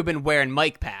 they had to have been wearing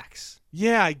mic packs.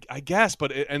 Yeah, I guess,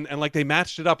 but and like they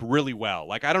matched it up really well.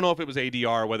 Like, I don't know if it was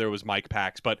ADR or whether it was mic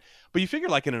packs, but you figure,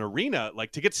 like, in an arena,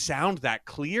 like, to get sound that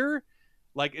clear,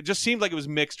 like, it just seemed like it was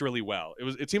mixed really well.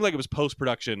 It seemed like it was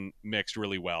post-production mixed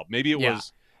really well. Maybe it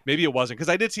was, maybe it wasn't, because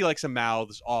I did see like some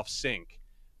mouths off sync,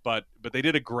 but they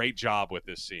did a great job with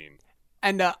this scene.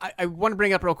 And I want to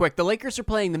bring up real quick, the Lakers are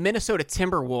playing the Minnesota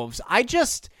Timberwolves. I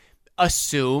just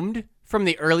assumed from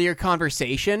the earlier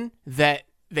conversation that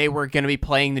they were going to be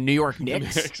playing the New York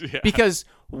Knicks, because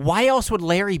why else would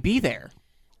Larry be there?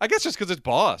 I guess just because it's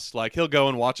boss. Like, he'll go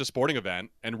and watch a sporting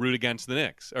event and root against the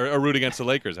Knicks, or root against the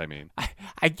Lakers, I mean.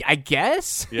 I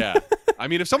guess. Yeah. I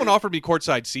mean, if someone offered me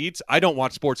courtside seats, I don't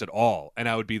watch sports at all, and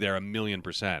I would be there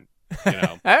 1,000,000%. You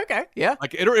know? Okay, yeah.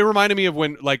 Like, it reminded me of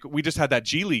when, like, we just had that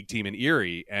G League team in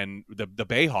Erie and the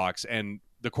Bayhawks and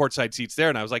the courtside seats there,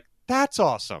 and I was like, that's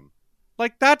awesome.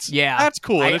 Like, that's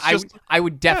cool. And I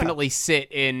would definitely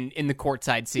sit in the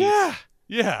courtside seats.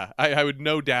 Yeah. I would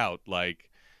no doubt, like,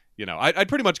 you know, I'd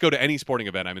pretty much go to any sporting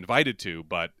event I'm invited to,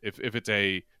 but if it's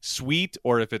a suite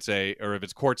or if it's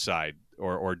courtside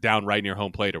or down right near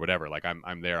home plate or whatever, like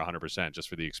I'm there 100% just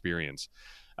for the experience.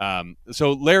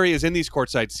 So Larry is in these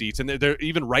courtside seats, and they're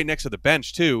even right next to the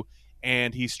bench too,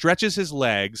 and he stretches his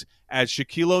legs as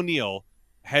Shaquille O'Neal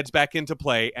heads back into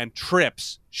play and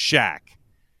trips Shaq.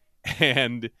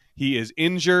 And he is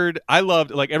injured. I loved,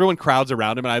 like, everyone crowds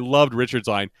around him, and I loved Richard's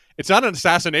line, "It's not an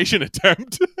assassination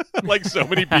attempt." Like, so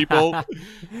many people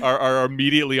are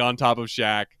immediately on top of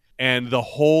Shaq, and the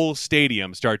whole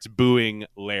stadium starts booing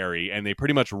Larry, and they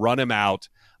pretty much run him out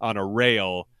on a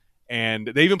rail, and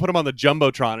they even put him on the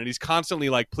Jumbotron, and he's constantly,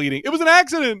 like, pleading, "It was an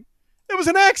accident! It was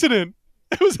an accident!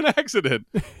 It was an accident!"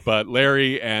 But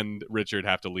Larry and Richard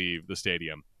have to leave the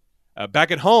stadium.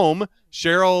 Back at home,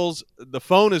 the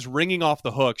phone is ringing off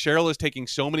the hook. Cheryl is taking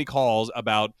so many calls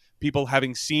about people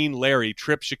having seen Larry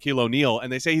trip Shaquille O'Neal,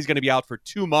 and they say he's going to be out for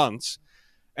 2 months.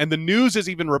 And the news is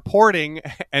even reporting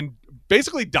and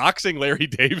basically doxing Larry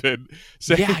David.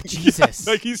 Saying, Jesus.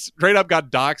 Like, he straight up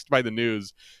got doxed by the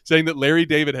news, saying that Larry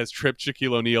David has tripped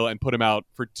Shaquille O'Neal and put him out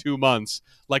for 2 months,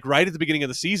 like right at the beginning of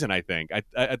the season, I think.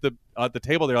 At the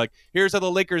table, they're like, here's how the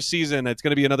Lakers season, it's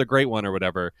going to be another great one or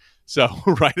whatever. So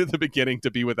right at the beginning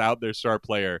to be without their star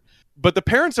player. But the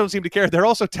parents don't seem to care. They're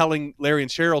also telling Larry and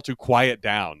Cheryl to quiet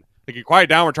down. Like, quiet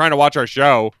down, we're trying to watch our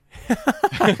show.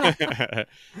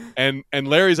 and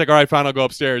Larry's like, all right, fine, I'll go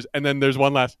upstairs. And then there's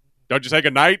one last, don't you say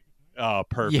goodnight? Oh,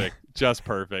 perfect. Yeah. Just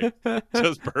perfect.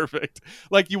 Just perfect.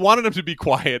 Like, you wanted him to be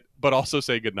quiet, but also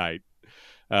say goodnight.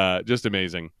 Just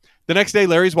amazing. The next day,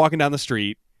 Larry's walking down the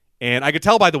street, and I could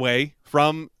tell, by the way,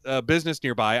 from a business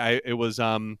nearby, it was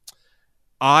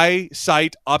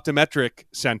Eyesight Optometric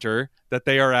Center, that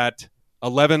they are at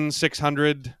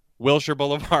 11600 Wilshire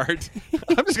Boulevard.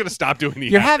 I'm just going to stop doing the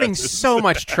You're having so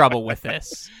much trouble with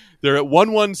this. They're at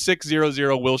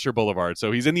 11600 Wilshire Boulevard.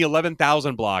 So he's in the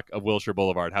 11,000 block of Wilshire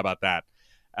Boulevard. How about that?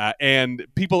 And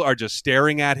people are just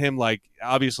staring at him like,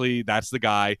 obviously, that's the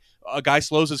guy. A guy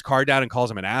slows his car down and calls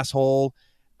him an asshole.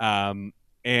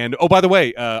 And, oh, by the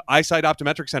way, Eyesight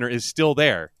Optometric Center is still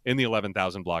there in the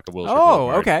 11,000 block of Wilshire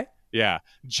Boulevard. Oh, okay. Yeah.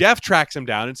 Jeff tracks him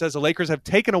down and says the Lakers have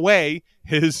taken away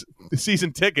his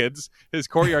season tickets, his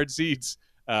courtyard seats,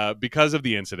 because of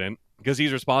the incident, because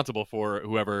he's responsible for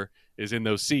whoever is in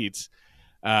those seats.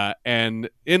 And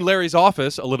in Larry's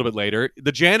office a little bit later,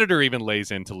 the janitor even lays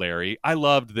into Larry. I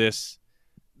loved this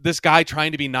guy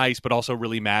trying to be nice, but also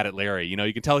really mad at Larry. You know,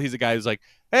 you can tell he's a guy who's like,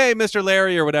 hey, Mr.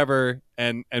 Larry or whatever.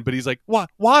 But he's like,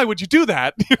 why would you do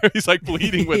that? He's like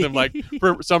pleading with him, like,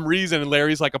 for some reason. And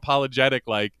Larry's like apologetic,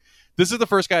 like, this is the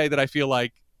first guy that I feel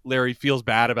like Larry feels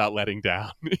bad about letting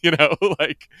down, you know,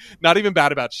 like, not even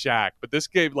bad about Shaq, but this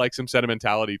gave like some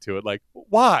sentimentality to it. Like,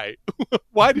 why?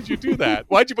 Why did you do that?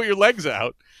 Why'd you put your legs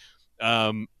out?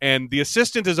 And the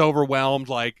assistant is overwhelmed,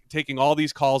 like, taking all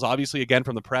these calls, obviously, again,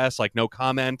 from the press, like, no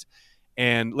comment.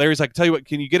 And Larry's like, tell you what,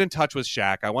 can you get in touch with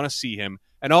Shaq? I want to see him.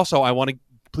 And also, I want to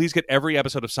please get every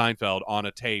episode of Seinfeld on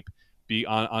a tape,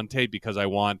 on tape, because I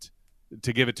want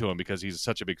to give it to him because he's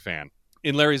such a big fan.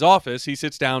 In Larry's office, he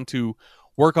sits down to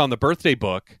work on the birthday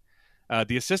book.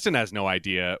 The assistant has no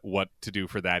idea what to do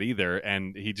for that either,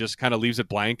 and he just kind of leaves it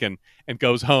blank and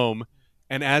goes home.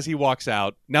 And as he walks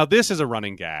out, now this is a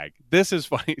running gag. This is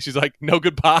funny. She's like, no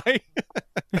goodbye.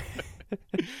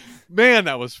 Man,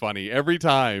 that was funny. Every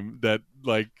time that,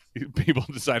 like, people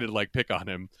decided to, like, pick on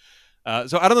him.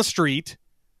 So out on the street,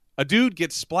 a dude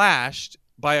gets splashed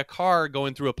by a car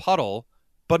going through a puddle,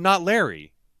 but not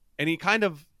Larry. And he kind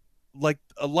of, like,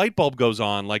 a light bulb goes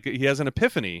on, like he has an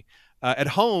epiphany. At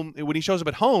home, when he shows up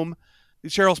at home,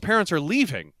 Cheryl's parents are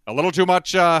leaving. A little too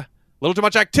much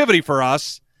activity for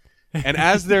us. And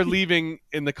as they're leaving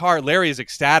in the car, Larry is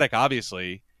ecstatic,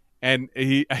 obviously, and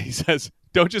he says,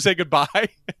 "Don't you say goodbye?"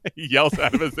 He yells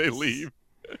at him as they leave.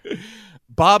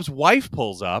 Bob's wife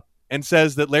pulls up and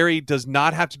says that Larry does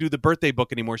not have to do the birthday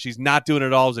book anymore. She's not doing it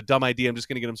at all. It was a dumb idea. I'm just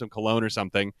going to get him some cologne or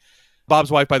something. Bob's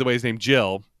wife, by the way, is named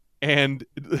Jill. And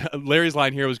Larry's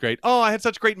line here was great. Oh, I had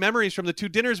such great memories from the 2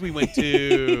 dinners we went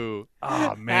to.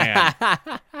 Oh, man.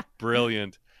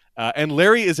 Brilliant. And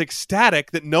Larry is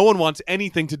ecstatic that no one wants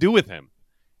anything to do with him.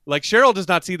 Like, Cheryl does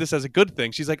not see this as a good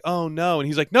thing. She's like, oh, no. And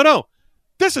he's like, no,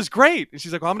 this is great. And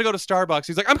she's like, well, I'm going to go to Starbucks.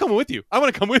 He's like, I'm coming with you. I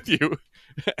want to come with you.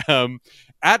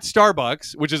 At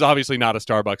Starbucks, which is obviously not a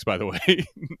Starbucks, by the way.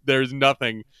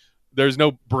 There's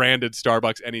no branded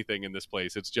Starbucks anything in this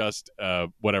place. It's just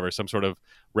whatever, some sort of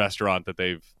restaurant that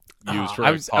they've used for.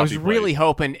 I was really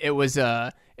hoping it was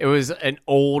an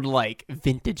old like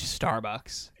vintage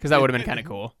Starbucks, because that would have been kind of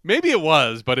cool. Maybe it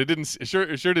was, but it sure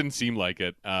didn't seem like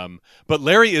it. But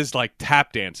Larry is like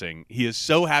tap dancing. He is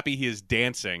so happy he is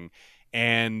dancing,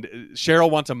 and Cheryl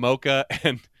wants a mocha.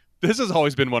 And this has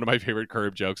always been one of my favorite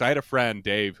Curb jokes. I had a friend,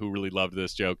 Dave, who really loved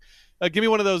this joke. Give me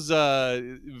one of those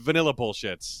vanilla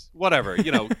bullshits, whatever,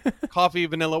 coffee,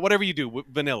 vanilla, whatever you do,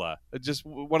 vanilla. Just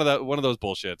one of those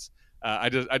bullshits. I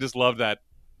just love that,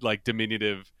 like,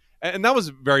 diminutive, and that was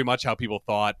very much how people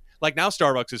thought. Like, now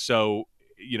Starbucks is so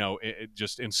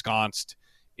just ensconced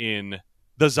in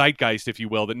the zeitgeist, if you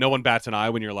will, that no one bats an eye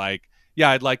when you're like,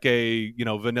 yeah, I'd like a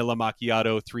vanilla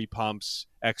macchiato, 3 pumps,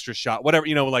 extra shot, whatever,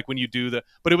 like when you do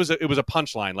but it was a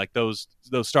punchline. Like those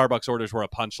Starbucks orders were a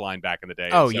punchline back in the day.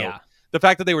 Oh, so, yeah. The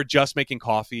fact that they were just making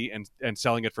coffee and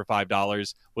selling it for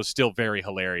 $5 was still very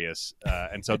hilarious.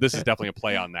 And so this is definitely a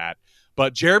play on that.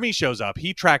 But Jeremy shows up.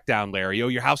 He tracked down Larry. Oh,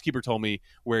 your housekeeper told me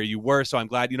where you were, so I'm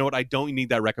glad. You know what? I don't need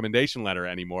that recommendation letter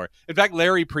anymore. In fact,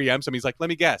 Larry preempts him. He's like, let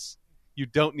me guess. You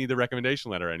don't need the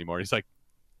recommendation letter anymore. He's like,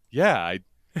 yeah,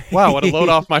 wow, what a load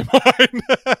off my mind.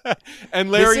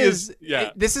 And Larry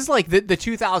This is like the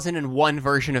 2001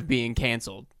 version of being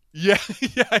canceled. Yeah.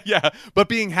 But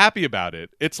being happy about it.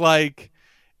 It's like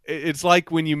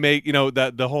when you make,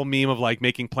 the whole meme of like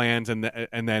making plans and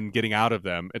then getting out of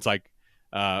them. It's like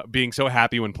being so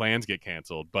happy when plans get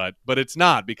canceled, but it's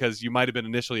not, because you might have been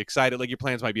initially excited, like your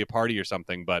plans might be a party or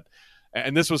something,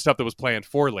 and this was stuff that was planned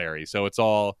for Larry. So it's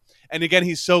all, and again,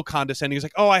 he's so condescending. He's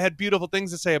like, oh, I had beautiful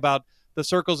things to say about the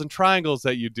circles and triangles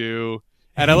that you do.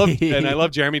 And I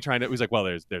love Jeremy trying to. He's like, well,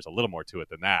 there's a little more to it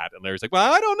than that. And Larry's like,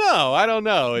 well, I don't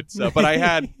know. It's but I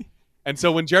had. And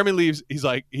so when Jeremy leaves, he's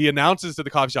like, he announces to the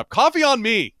coffee shop, coffee on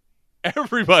me.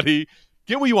 Everybody,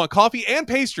 get what you want, coffee and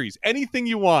pastries, anything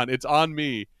you want, it's on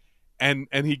me. And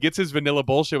he gets his vanilla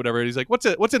bullshit, whatever. And he's like, what's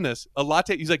in this? A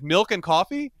latte? He's like, milk and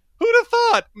coffee? Who'd have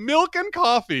thought? Milk and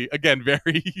coffee. Again,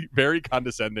 very, very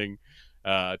condescending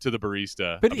to the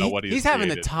barista. But he's having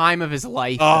the time of his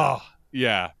life. Oh,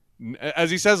 yeah. As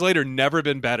he says later, never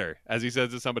been better. As he says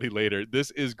to somebody later,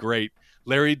 this is great.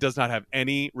 Larry does not have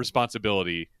any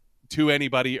responsibility to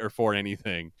anybody or for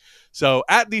anything. So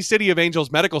at the City of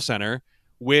Angels Medical Center,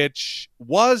 which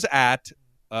was at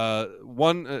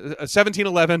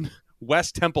 1711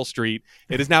 West Temple Street,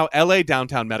 it is now LA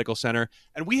Downtown Medical Center.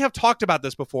 And we have talked about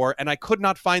this before, and I could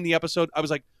not find the episode. I was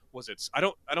like, was it? I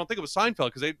don't think it was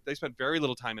Seinfeld, because they spent very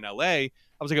little time in LA. I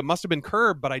was like, it must have been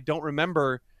Curb, but I don't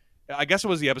remember. I guess it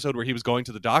was the episode where he was going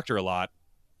to the doctor a lot.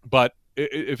 But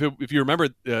if you remember,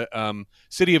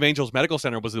 City of Angels Medical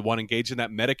Center was the one engaged in that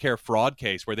Medicare fraud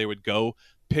case where they would go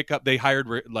pick up. They hired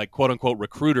like quote unquote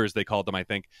recruiters, they called them, I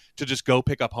think, to just go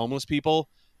pick up homeless people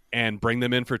and bring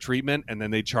them in for treatment, and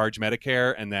then they charge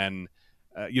Medicare, and then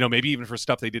maybe even for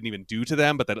stuff they didn't even do to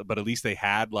them, but at least they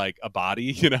had like a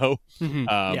body, Mm-hmm.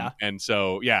 Yeah. And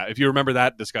so if you remember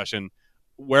that discussion,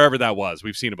 wherever that was,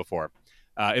 we've seen it before.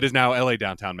 It is now LA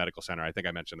Downtown Medical Center. I think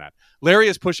I mentioned that. Larry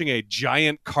is pushing a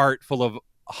giant cart full of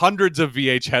hundreds of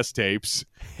VHS tapes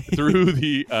through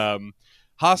the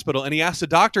hospital, and he asks the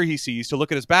doctor he sees to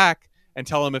look at his back and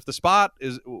tell him if the spot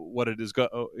is what it is,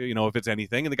 if it's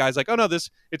anything. And the guy's like, oh, no,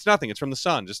 it's nothing. It's from the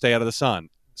sun. Just stay out of the sun.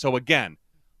 So again,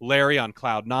 Larry on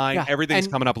cloud 9. Yeah, everything's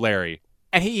coming up Larry.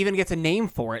 And he even gets a name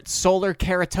for it, solar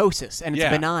keratosis, and it's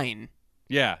benign.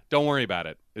 Yeah, don't worry about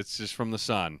it. It's just from the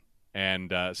sun.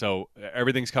 And so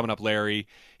everything's coming up Larry.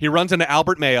 He runs into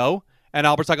Albert Mayo, and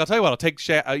Albert's like, I'll tell you what,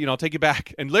 I'll take you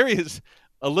back. And Larry is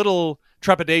a little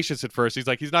trepidatious at first. He's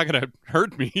like, he's not going to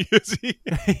hurt me, is he?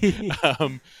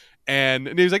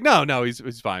 And he's like, no,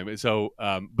 he's fine. So,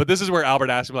 but this is where Albert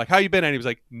asked him, like, how you been? And he was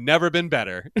like, never been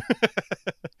better.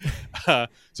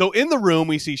 So in the room,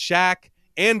 we see Shaq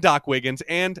and Doc Wiggins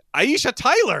and Aisha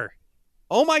Tyler.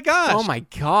 Oh my gosh. Oh my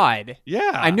God.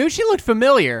 Yeah. I knew she looked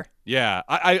familiar. Yeah.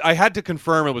 I had to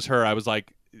confirm it was her. I was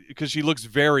like, because she looks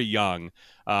very young.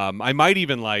 I might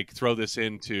even like throw this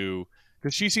into,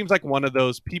 because she seems like one of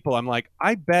those people. I'm like,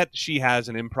 I bet she has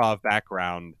an improv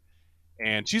background,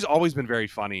 and she's always been very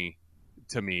funny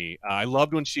to me. I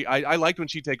loved when I liked when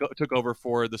she took over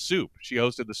for The Soup. She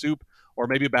hosted The Soup, or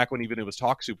maybe back when even it was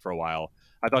Talk Soup for a while.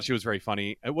 I thought she was very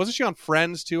funny. Wasn't she on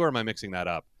Friends too, or am I mixing that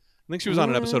up? I think she was on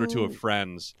an episode or two of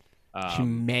Friends. She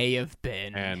may have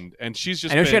been. And she's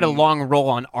just. I know she had a long role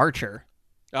on Archer.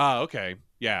 Okay.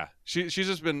 Yeah, she's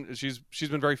just been she's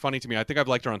been very funny to me. I think I've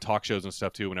liked her on talk shows and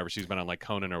stuff too. Whenever she's been on like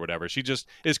Conan or whatever, she just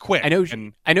is quick. I know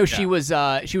she was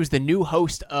the new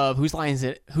host of Whose Line Is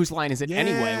It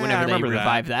Anyway. Whenever they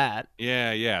revived that.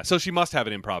 Yeah. So she must have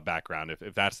an improv background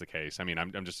if that's the case. I mean,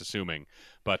 I'm just assuming,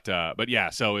 but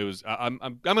yeah. So it was. I'm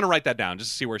gonna write that down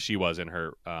just to see where she was in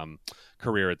her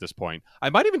career at this point. I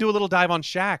might even do a little dive on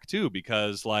Shaq too,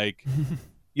 because like,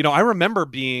 I remember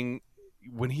being.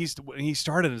 When he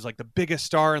started as like the biggest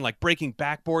star and like breaking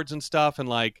backboards and stuff, and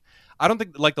like I don't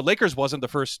think like the Lakers wasn't the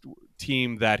first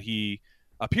team that he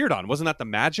appeared on. Wasn't that the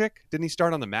Magic? Didn't he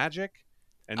start on the Magic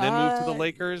and then move to the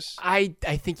Lakers? I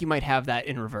think you might have that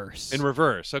in reverse. In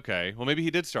reverse, okay. Well, maybe he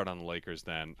did start on the Lakers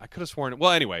then. I could have sworn. Well,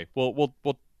 anyway, we'll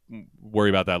worry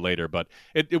about that later. But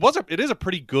it is a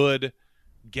pretty good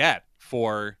get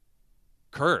for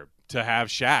Curb to have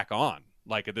Shaq on.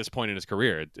 Like at this point in his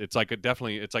career, it's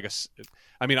obviously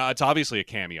a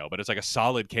cameo, but it's like a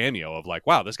solid cameo of like,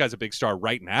 wow, this guy's a big star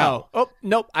right now. Oh,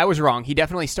 nope, I was wrong. He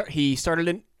definitely started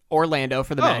in Orlando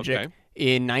for the Magic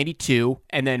in '92,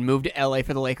 and then moved to LA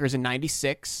for the Lakers in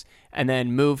 '96, and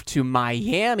then moved to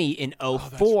Miami in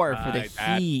 '04 for the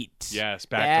Heat. Yes,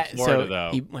 back to Florida though.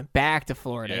 He went back to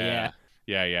Florida.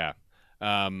 Yeah.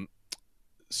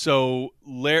 So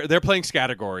they're playing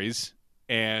categories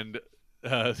and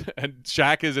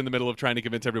Shaq is in the middle of trying to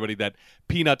convince everybody that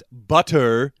peanut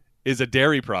butter is a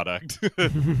dairy product.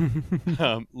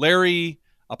 Larry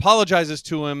apologizes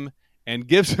to him and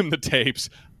gives him the tapes.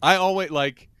 I always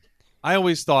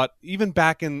thought, even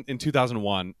back in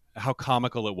 2001, how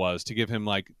comical it was to give him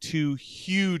like 2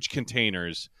 huge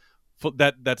containers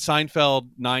that Seinfeld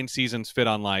 9 seasons fit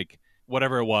on, like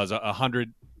whatever it was,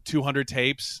 100, 200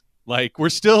 tapes. Like we're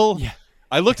still. Yeah.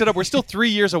 I looked it up. We're still 3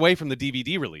 years away from the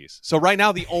DVD release. So right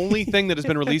now, the only thing that has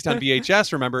been released on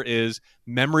VHS, remember, is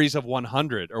Memories of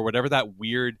 100 or whatever that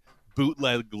weird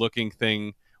bootleg-looking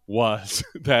thing was.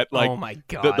 That like, oh my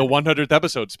God, the 100th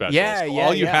episode special. Yeah, so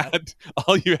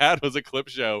all you had was a clip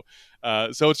show.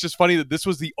 So it's just funny that this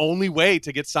was the only way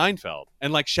to get Seinfeld,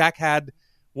 and like Shaq had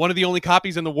one of the only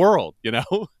copies in the world.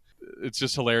 It's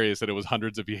just hilarious that it was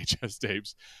hundreds of VHS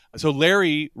tapes. So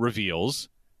Larry reveals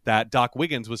that Doc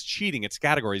Wiggins was cheating at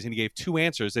categories, and he gave 2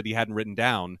 answers that he hadn't written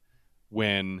down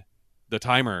when the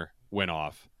timer went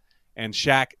off. And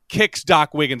Shaq kicks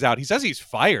Doc Wiggins out. He says he's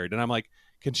fired, and I'm like,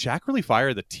 can Shaq really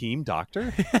fire the team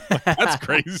doctor? That's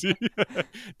crazy.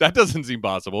 That doesn't seem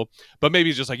possible. But maybe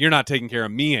he's just like, you're not taking care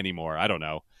of me anymore. I don't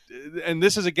know. And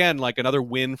this is, again, like another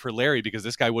win for Larry, because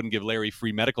this guy wouldn't give Larry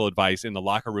free medical advice in the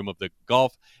locker room of the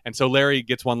golf. And so Larry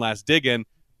gets one last dig in.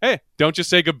 Hey, don't you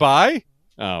say goodbye?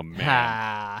 Oh,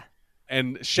 man.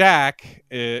 And Shaq,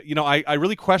 I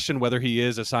really question whether he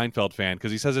is a Seinfeld fan,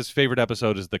 because he says his favorite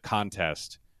episode is The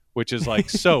Contest, which is like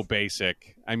so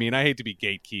basic. I mean, I hate to be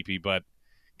gatekeepy, but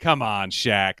come on,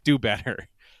 Shaq, do better.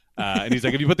 And he's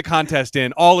like, if you put The Contest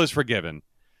in, all is forgiven.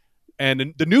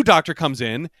 And the new doctor comes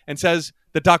in and says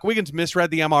that Doc Wiggins misread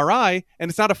the MRI,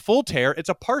 and it's not a full tear, it's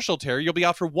a partial tear. You'll be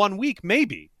out for 1 week,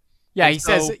 maybe. Yeah, he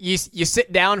says you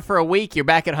sit down for a week, you're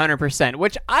back at 100%,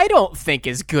 which I don't think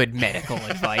is good medical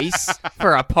advice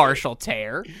for a partial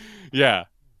tear. Yeah,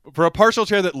 for a partial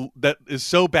tear that is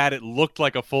so bad it looked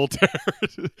like a full tear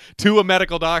to a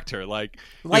medical doctor. Like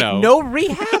no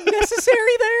rehab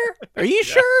necessary there? Are you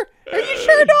sure? Are you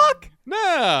sure, Doc?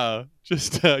 No,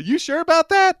 just you sure about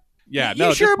that? Yeah,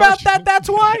 you sure about that? That's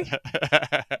why.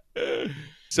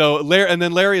 So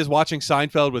Larry is watching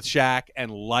Seinfeld with Shaq,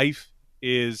 and life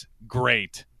is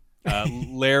great.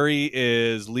 Larry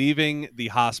is leaving the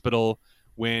hospital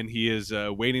when he is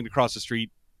waiting to cross the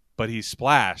street, but he's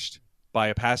splashed by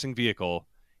a passing vehicle.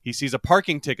 He sees a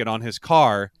parking ticket on his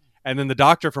car, and then the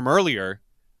doctor from earlier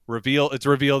it's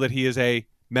revealed that he is a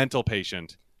mental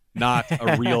patient, not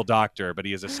a real doctor, but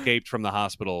he has escaped from the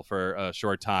hospital for a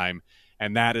short time,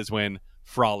 and that is when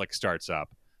Frolic starts up.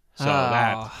 So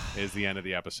that is the end of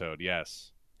the episode,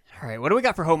 yes. All right, what do we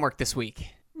got for homework this week?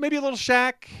 Maybe a little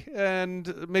Shaq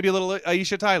and maybe a little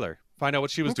Aisha Tyler. Find out what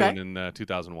she was doing in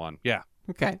 2001. Yeah.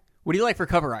 Okay. What do you like for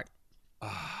cover art?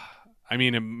 I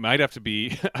mean, it might have to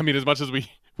be. I mean, as much as we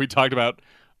talked about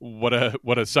what a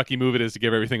sucky move it is to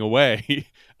give everything away.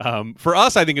 For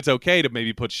us, I think it's okay to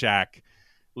maybe put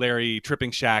Larry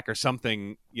tripping Shaq or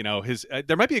something.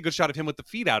 There might be a good shot of him with the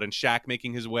feet out and Shaq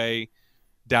making his way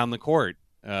down the court.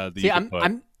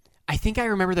 I think I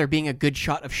remember there being a good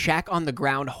shot of Shaq on the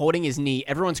ground holding his knee.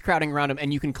 Everyone's crowding around him,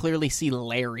 and you can clearly see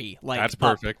Larry. That's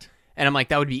perfect. And I'm like,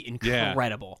 that would be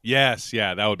incredible. Yes,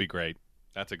 yeah, that would be great.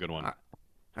 That's a good one. All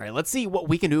right, let's see what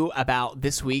we can do about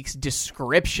this week's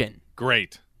description.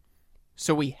 Great.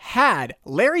 So we had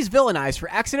Larry's villainized for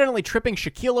accidentally tripping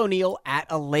Shaquille O'Neal at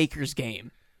a Lakers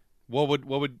game. What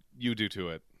would you do to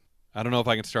it? I don't know if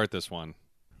I can start this one.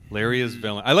 Larry is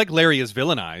villain. I like Larry is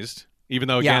villainized, even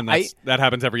though again that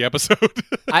happens every episode.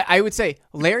 I would say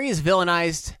Larry is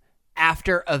villainized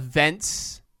after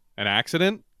events. An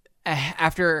accident?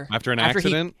 After an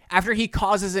accident? After he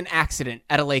causes an accident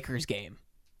at a Lakers game.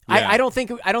 Yeah.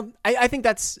 I think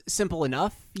that's simple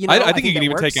enough. You know, I think you can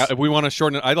even works. take out, if we want to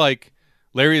shorten it, I like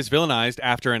Larry is villainized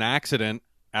after an accident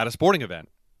at a sporting event.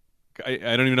 I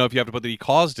don't even know if you have to put that he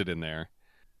caused it in there.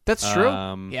 That's true.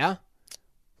 Yeah.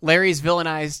 Larry's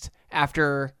villainized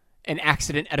after an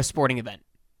accident at a sporting event.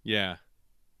 Yeah.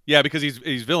 Yeah, because he's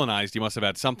villainized. He must have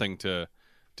had something to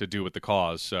do with the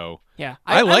cause. So yeah,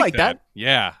 I like that.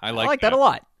 Yeah, I like that a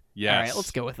lot. Yes. All right,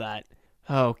 let's go with that.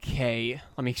 Okay,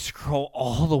 let me scroll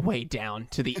all the way down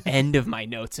to the end of my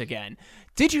notes again.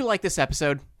 Did you like this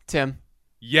episode, Tim?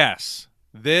 Yes.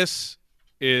 This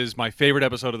is my favorite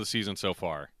episode of the season so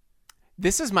far.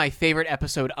 This is my favorite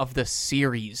episode of the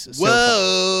series so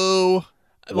Whoa.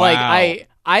 far. Like, Wow.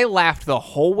 I laughed the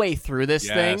whole way through this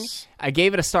thing. I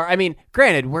gave it a star. I mean,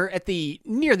 granted, we're at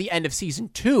near the end of season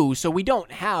 2, so we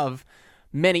don't have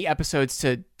many episodes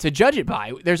to judge it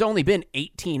by. There's only been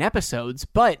 18 episodes,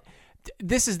 but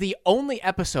this is the only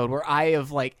episode where I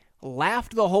have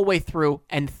laughed the whole way through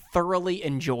and thoroughly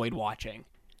enjoyed watching.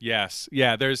 Yes.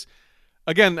 Yeah, there's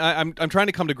again, I'm trying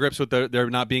to come to grips with there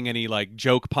not being any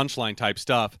joke punchline type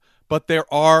stuff, but there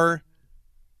are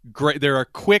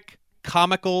quick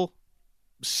comical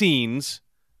scenes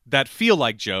that feel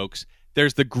like jokes.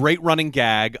 There's the great running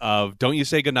gag of don't you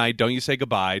say goodnight, don't you say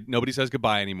goodbye. Nobody says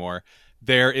goodbye anymore.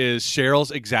 There is Cheryl's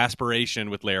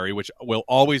exasperation with Larry, which will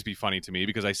always be funny to me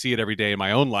because I see it every day in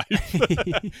my own life.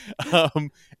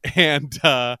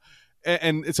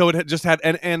 And so it just had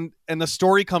and the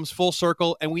story comes full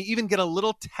circle, and we even get a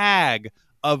little tag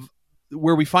of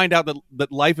where we find out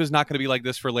that life is not going to be like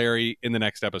this for Larry in the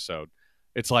next episode.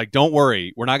 It's like, don't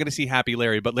worry, we're not going to see happy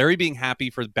Larry, but Larry being happy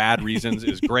for bad reasons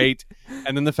is great.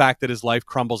 And then the fact that his life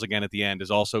crumbles again at the end is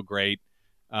also great.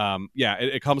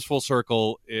 It comes full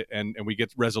circle, and we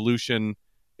get resolution.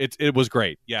 It was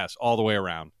great. Yes, all the way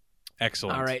around.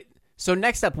 Excellent. All right. So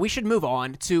next up, we should move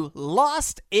on to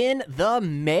Lost in the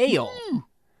Mail.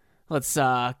 Let's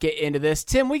get into this.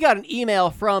 Tim, we got an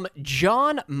email from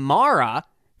John Mara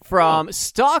from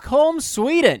Stockholm,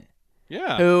 Sweden.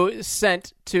 Yeah. Who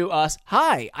sent to us,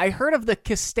 "Hi, I heard of the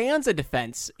Costanza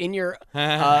defense in your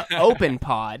open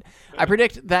pod. I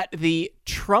predict that the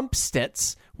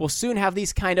Trumpstits will soon have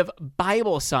these kind of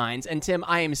Bible signs." And Tim,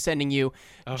 I am sending you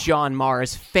John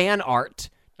Mara's fan art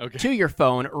to your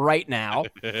phone right now.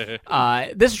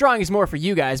 This drawing is more for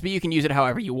you guys, but you can use it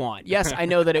however you want. Yes, I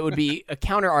know that it would be a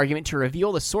counter-argument to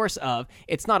reveal the source of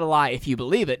 "It's not a lie if you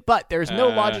believe it," but there's no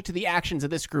logic to the actions of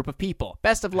this group of people.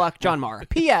 Best of luck, John Mara.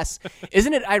 P.S.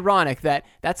 Isn't it ironic that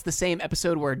that's the same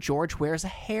episode where George wears a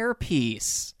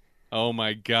hairpiece? Oh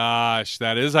my gosh,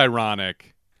 that is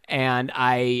ironic. And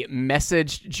I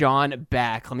messaged John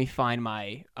back. Let me find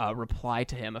my reply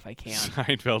to him if I can.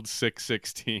 Seinfeld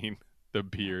 616. The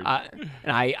beard. And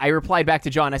I replied back to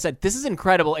John. I said, "This is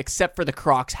incredible, except for the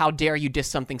Crocs. How dare you diss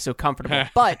something so comfortable?"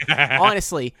 But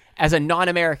honestly, as a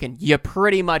non-American, you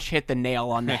pretty much hit the nail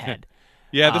on the head.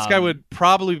 Yeah, this guy would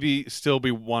probably still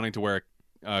be wanting to wear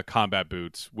combat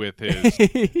boots with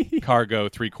his cargo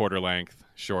 3/4 length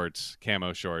shorts,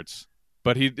 camo shorts.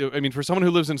 But for someone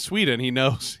who lives in Sweden, he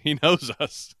knows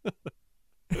us.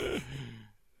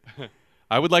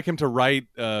 I would like him to write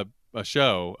a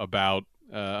show about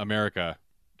America,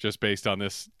 just based on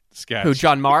this sketch. Who,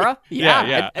 John Mara?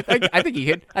 Yeah. I think he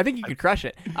could. I think he could crush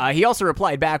it. He also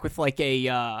replied back with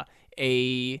a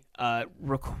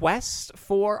request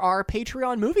for our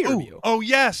Patreon movie review. Oh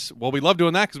yes. Well, we love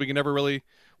doing that because we can never really.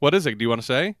 What is it? Do you want to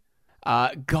say?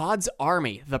 God's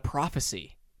Army: The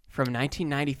Prophecy from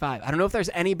 1995. I don't know if there's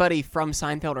anybody from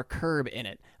Seinfeld or Curb in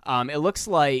it. It looks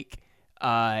like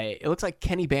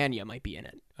Kenny Bania might be in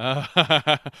it.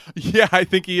 Yeah, I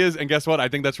think he is. And guess what? I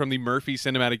think that's from the Murphy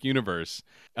Cinematic Universe.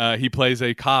 He plays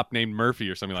a cop named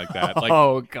Murphy or something like that.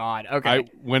 Oh, God. Okay.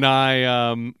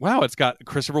 It's got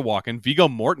Christopher Walken, Viggo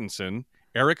Mortensen,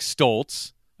 Eric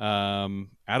Stoltz,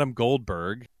 Adam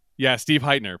Goldberg. Yeah, Steve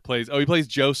Heitner plays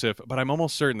Joseph, but I'm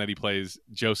almost certain that he plays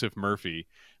Joseph Murphy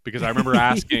because I remember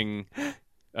asking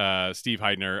Steve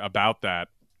Heitner about that.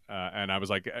 And I was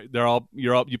like,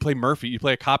 you play Murphy, you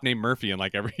play a cop named Murphy in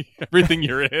everything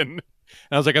you're in. And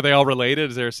I was like, are they all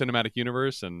related? Is there a cinematic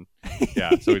universe? And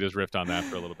yeah, so we just riffed on that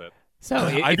for a little bit. So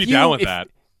I'd be down with that.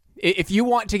 If you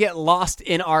want to get lost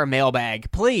in our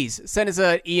mailbag, please send us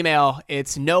an email.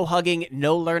 It's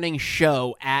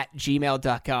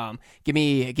nohuggingnolearningshow@gmail.com. Give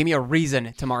me a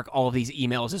reason to mark all of these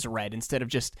emails as read instead of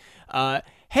just,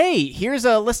 hey, here's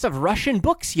a list of Russian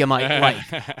books you might like.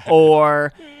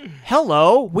 Or,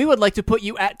 hello, we would like to put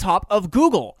you at top of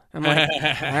Google. I'm like,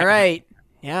 all right,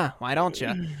 yeah, why don't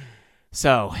you?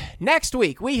 So, next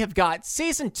week, we have got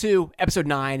Season 2, Episode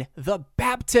 9, The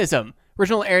Baptism.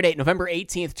 Original air date November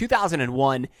 18th,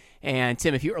 2001. And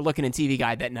Tim, if you are looking in TV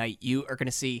Guide that night, you are going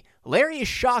to see Larry is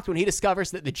shocked when he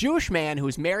discovers that the Jewish man who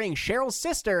is marrying Cheryl's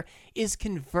sister is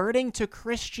converting to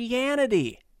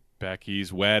Christianity.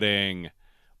 Becky's wedding.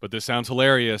 But this sounds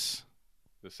hilarious.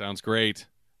 This sounds great.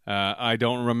 I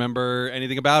don't remember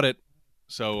anything about it,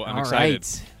 so I'm excited.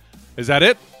 Right. Is that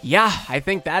it? Yeah, I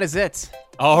think that is it.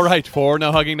 All right. For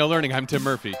No Hugging, No Learning, I'm Tim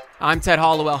Murphy. I'm Ted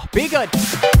Hollowell. Be good.